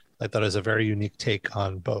 I thought it was a very unique take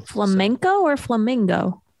on both. Flamenco or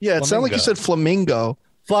flamingo? Yeah, it sounded like you said flamingo.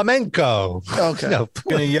 Flamenco. Okay. No,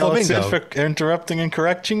 Gonna yell at flamingo. Sid for interrupting and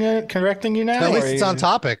correcting you now? At least it's on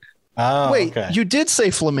topic. Oh, Wait, okay. you did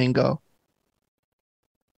say flamingo.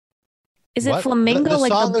 Is it flamingo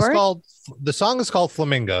like a bird? The song is called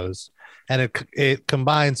Flamingos, and it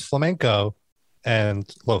combines flamenco and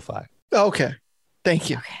lo-fi. Okay. Thank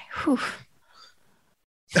you. Okay.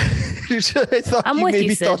 I thought I'm you with you,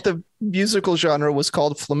 maybe Sid. thought the musical genre was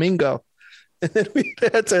called flamingo. And then we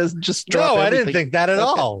had to just drop No, I everything. didn't think that at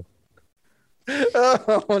all.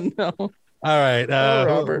 Oh, no. All right.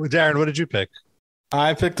 Robert. Darren, what did you pick?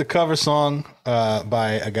 I picked a cover song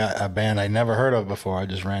by a band I never heard of before. I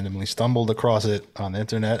just randomly stumbled across it on the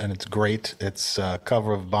internet, and it's great. It's a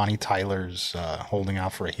cover of Bonnie Tyler's "Holding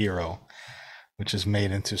Out for a Hero," which is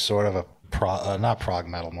made into sort of a not prog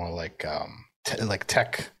metal, more like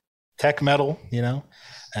tech metal, you know.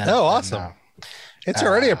 And, awesome! It's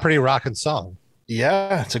already a pretty rocking song.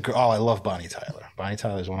 Yeah, I love Bonnie Tyler. Bonnie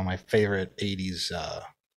Tyler is one of my favorite '80s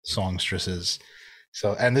songstresses.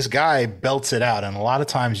 So, and this guy belts it out, and a lot of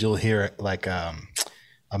times you'll hear it like a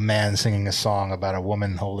man singing a song about a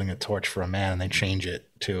woman holding a torch for a man, and they change it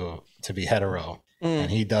to be hetero, and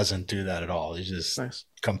he doesn't do that at all. He just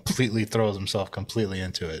completely throws himself completely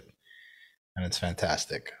into it. and it's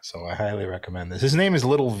fantastic. So I highly recommend this. His name is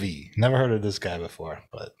Little V. Never heard of this guy before,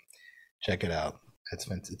 but check it out.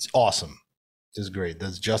 It's awesome. It's great.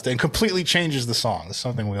 Does just and completely changes the song. That's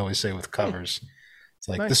something we always say with covers. It's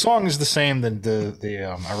like the song is the same,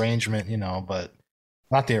 the arrangement, but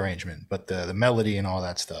not the arrangement, but the melody and all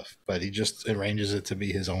that stuff. But he just arranges it to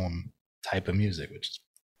be his own type of music,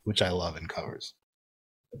 which I love in covers.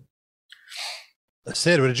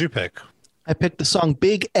 Sid, what did you pick? I picked the song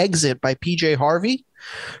Big Exit by PJ Harvey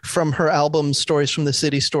from her album Stories from the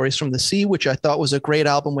City, Stories from the Sea, which I thought was a great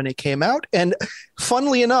album when it came out. And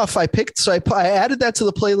funnily enough, I added that to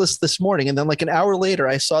the playlist this morning. And then like an hour later,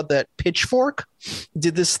 I saw that Pitchfork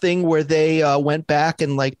did this thing where they went back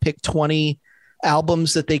and like picked 20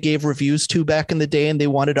 albums that they gave reviews to back in the day, and they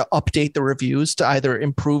wanted to update the reviews to either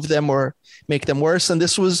improve them or make them worse. And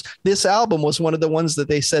this album was one of the ones that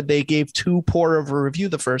they said they gave too poor of a review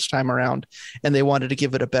the first time around, and they wanted to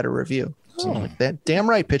give it a better review. So like that, damn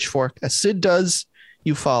right, Pitchfork. As Sid does,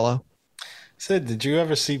 you follow. Sid, did you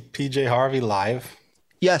ever see PJ Harvey live?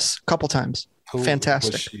 Yes, a couple times. Who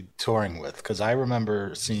Fantastic. was she touring with? Because I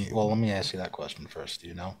remember seeing. Well, let me ask you that question first. Do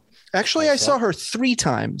you know? Actually, I saw her 3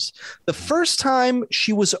 times. The first time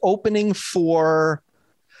she was opening for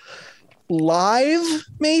Live,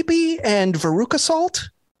 maybe, and Veruca Salt.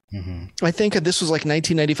 Mm-hmm. I think this was like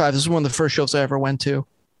 1995. This was one of the first shows I ever went to.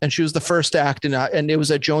 And she was the first act, and it was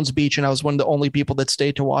at Jones Beach, and I was one of the only people that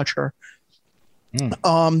stayed to watch her.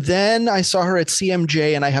 Then I saw her at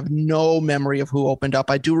CMJ, and I have no memory of who opened up.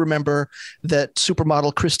 I do remember that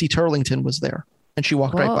supermodel Christy Turlington was there, and she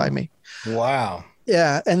walked right by me. Wow.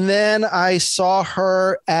 Yeah, and then I saw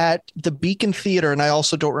her at the Beacon Theater, and I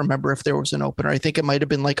also don't remember if there was an opener. I think it might have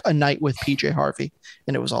been like a night with PJ Harvey,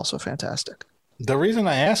 and it was also fantastic. The reason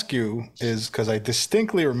I ask you is because I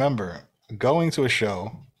distinctly remember going to a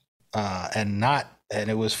show, and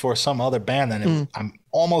it was for some other band, and I'm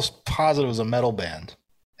almost positive it was a metal band,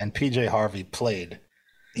 and PJ Harvey played.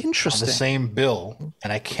 Interesting. On the same bill,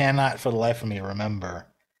 and I cannot for the life of me remember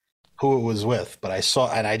who it was with, but I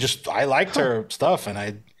saw, and I liked her stuff, and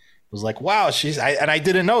I was like, wow, and I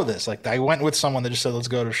didn't know this. Like, I went with someone that just said, let's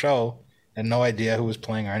go to a show, and no idea who was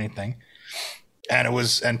playing or anything. And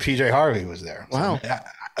PJ Harvey was there. Wow. So,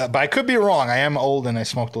 but I could be wrong. I am old and I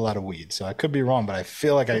smoked a lot of weed, so I could be wrong, but I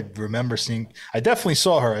feel like I remember I definitely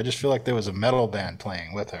saw her. I just feel like there was a metal band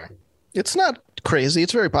playing with her. It's not crazy.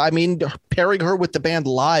 It's pairing her with the band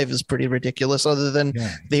live is pretty ridiculous, other than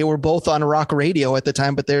they were both on rock radio at the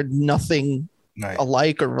time, but they're nothing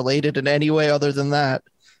alike or related in any way other than that.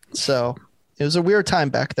 So it was a weird time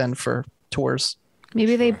back then for tours.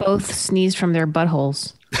 Maybe they both sneezed from their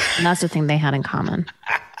buttholes, and that's the thing they had in common.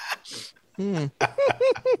 No,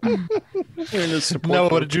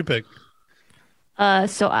 what did you pick?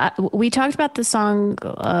 We talked about the song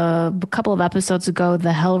a couple of episodes ago, the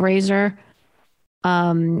Hellraiser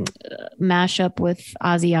mashup with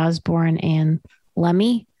Ozzy Osbourne and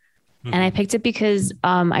Lemmy. Mm-hmm. And I picked it because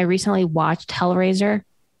I recently watched Hellraiser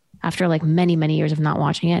after like many, many years of not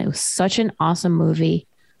watching it. It was such an awesome movie.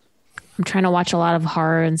 I'm trying to watch a lot of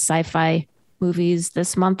horror and sci-fi movies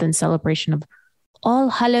this month in celebration of All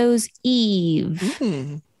Hallows Eve.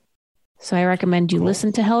 Mm-hmm. So I recommend you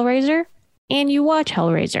listen to Hellraiser and you watch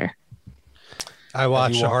Hellraiser. I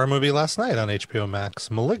watched a horror movie last night on HBO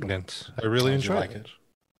Max, Malignant. I really enjoyed it.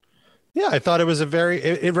 Yeah, I thought it was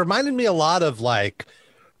it reminded me a lot of like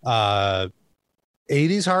 80s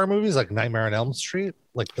horror movies, like Nightmare on Elm Street,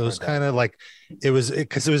 like those kind of like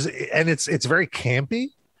it's very campy.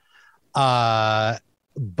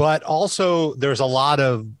 But also there's a lot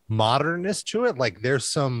of modernness to it. Like there's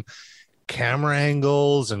some camera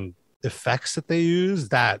angles and effects that they use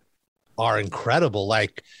that are incredible.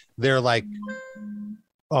 Like they're like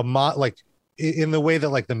like in the way that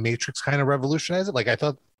like the Matrix kind of revolutionized it. Like I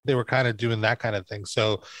thought they were kind of doing that kind of thing.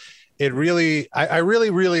 So it really, I really,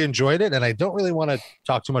 really enjoyed it. And I don't really want to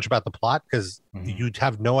talk too much about the plot because you'd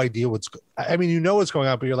have no idea what's going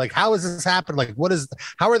on, but you're like, how has this happened? Like,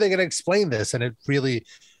 how are they going to explain this? And it really,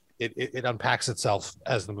 it unpacks itself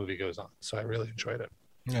as the movie goes on. So I really enjoyed it.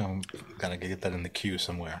 Gotta get that in the queue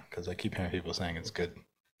somewhere because I keep hearing people saying it's good.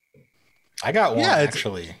 I got one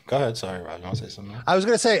actually. Go ahead. Sorry, Rob. You want to say something? I was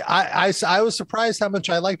going to say, I was surprised how much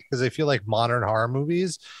I liked it because I feel like modern horror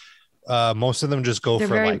movies, most of them just go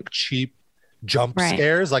for like cheap jump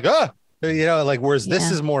scares, like whereas this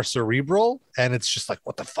is more cerebral and it's just like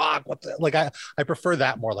what the fuck, I prefer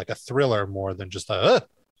that more like a thriller more than just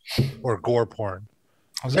or gore porn.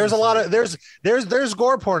 There's a lot of there's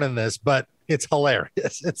gore porn in this, but it's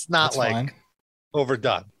hilarious. It's not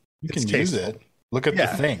overdone. You can use it. Look at the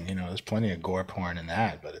thing. There's plenty of gore porn in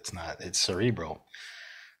that, but it's not. It's cerebral.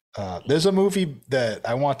 There's a movie that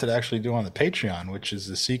I wanted to actually do on the Patreon, which is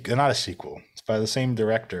not a sequel. It's by the same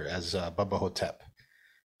director as Bubba Hotep.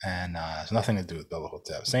 And it's nothing to do with Bubba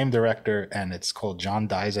Hotep. Same director, and it's called John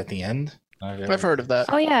Dies at the End. I've heard of that.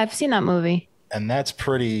 Oh, yeah, I've seen that movie. And that's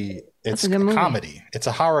pretty... It's a comedy. It's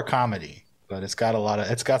a horror comedy, but it's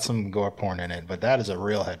got some gore porn in it, but that is a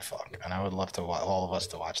real head fuck. And I would love to all of us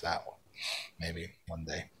to watch that one. Maybe one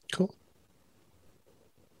day. Cool.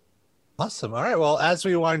 Awesome. All right. Well, as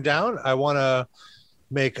we wind down, I want to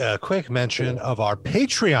make a quick mention of our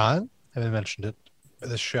Patreon. I haven't mentioned it for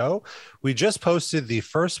the show. We just posted the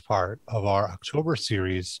first part of our October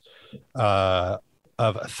series of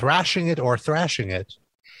Thrashing It or Thrashing It.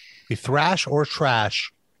 We thrash or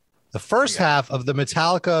trash the first half of the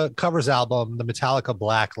Metallica covers album, the Metallica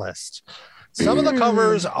Blacklist. Some of the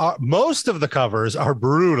covers most of the covers are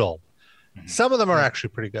brutal. Some of them are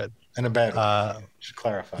actually pretty good. In a bad way. Should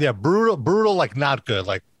clarify. Yeah, brutal, like not good.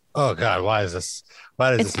 Like, oh God, why is this?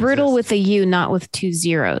 It's brutal with a U, not with 2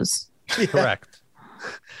 zeros. Correct.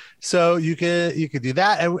 So you could do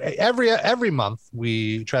that. And every month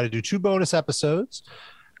we try to do 2 bonus episodes.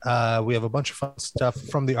 We have a bunch of fun stuff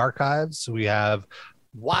from the archives. We have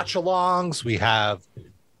watch-alongs. We have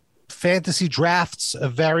fantasy drafts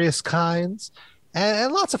of various kinds,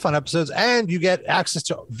 and lots of fun episodes. And you get access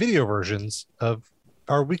to video versions of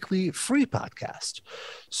our weekly free podcast.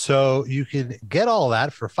 So you can get all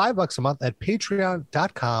that for $5 a month at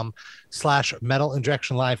patreon.com/Metal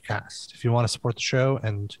Injection Livecast. If you want to support the show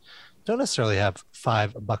and don't necessarily have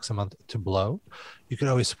 $5 a month to blow, you can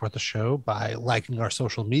always support the show by liking our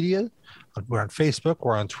social media. We're on Facebook,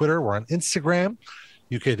 we're on Twitter, we're on Instagram.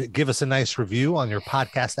 You could give us a nice review on your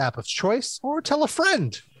podcast app of choice, or tell a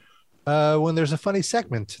friend when there's a funny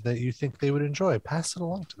segment that you think they would enjoy. Pass it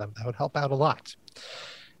along to them. That would help out a lot.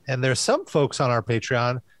 And there's some folks on our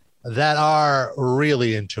Patreon that are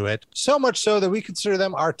really into it, so much so that we consider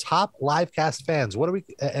them our top Livecast fans.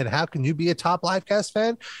 And how can you be a top Livecast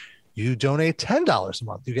fan? You donate $10 a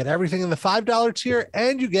month. You get everything in the $5 tier,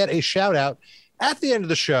 and you get a shout out at the end of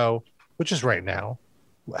the show, which is right now.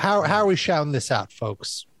 How are we shouting this out,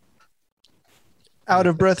 folks? Out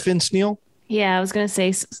of breath, Vince Neil? Yeah, I was going to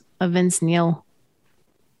say a Vince Neil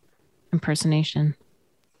impersonation.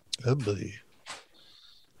 Oh, boy.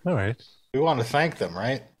 All right. We want to thank them,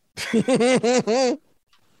 right? All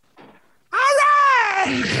right!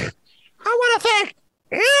 I want to thank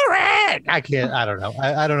Eric! I don't know.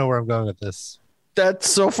 I don't know where I'm going with this. That's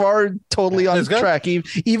so far totally on track,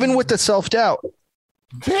 even with the self-doubt.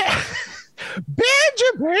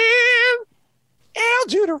 Benjamin, El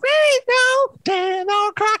Judorino, Dan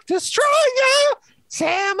Alcock Destroyer,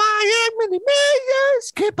 Sam I am Mini Mayor,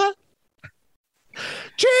 Skipper.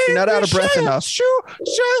 You're not out of breath enough.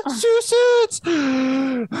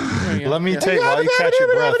 Let me take, while you catch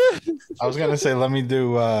your breath, I was going to say, let me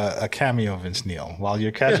do a cameo, Vince Neil. While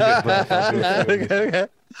you're catching your breath, I'll do it. Okay.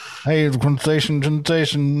 Hey,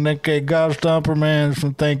 sensation, Nick A. Gobstomper, man.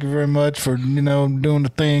 Thank you very much for, doing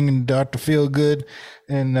the thing, and Dr. Feelgood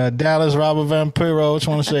and Dallas Robert Vampiro. I just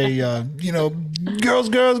want to say,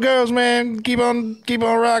 girls, man, keep on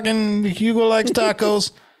rocking. Hugo likes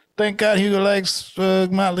tacos. Thank God Hugo likes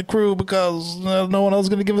Motley Crue, because no one else is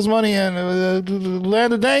going to give us money. And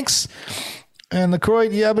Land of Danks and the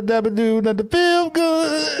Croyd Yabba Dabba Doo, the feel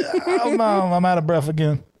good. I'm out of breath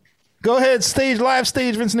again. Go ahead, live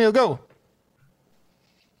stage, Vince Neil, go.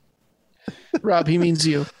 Rob, he means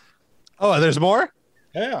you. Oh, there's more?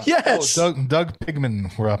 Yeah. Yes. Oh, Doug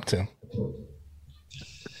Pigman, we're up to.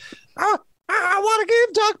 I want to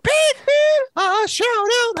give Doug Pigman a shout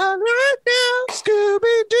out right now.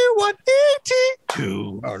 Scooby-Doo 180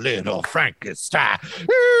 to a little Frankenstein.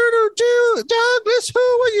 Douglas, who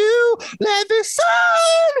are you? Let me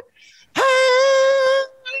sign. Hey,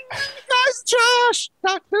 guys, Josh,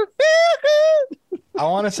 Dr. Feelgood. I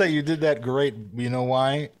want to say you did that great. You know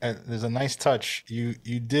why? There's a nice touch. You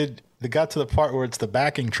did. They got to the part where it's the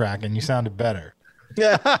backing track, and you sounded better.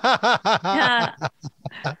 Yeah.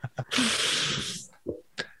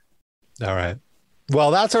 All right.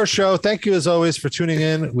 Well, that's our show. Thank you as always for tuning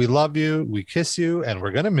in. We love you. We kiss you, and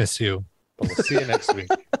we're gonna miss you. But we'll see you next week.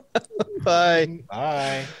 Bye.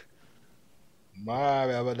 Bye.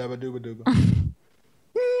 Bye.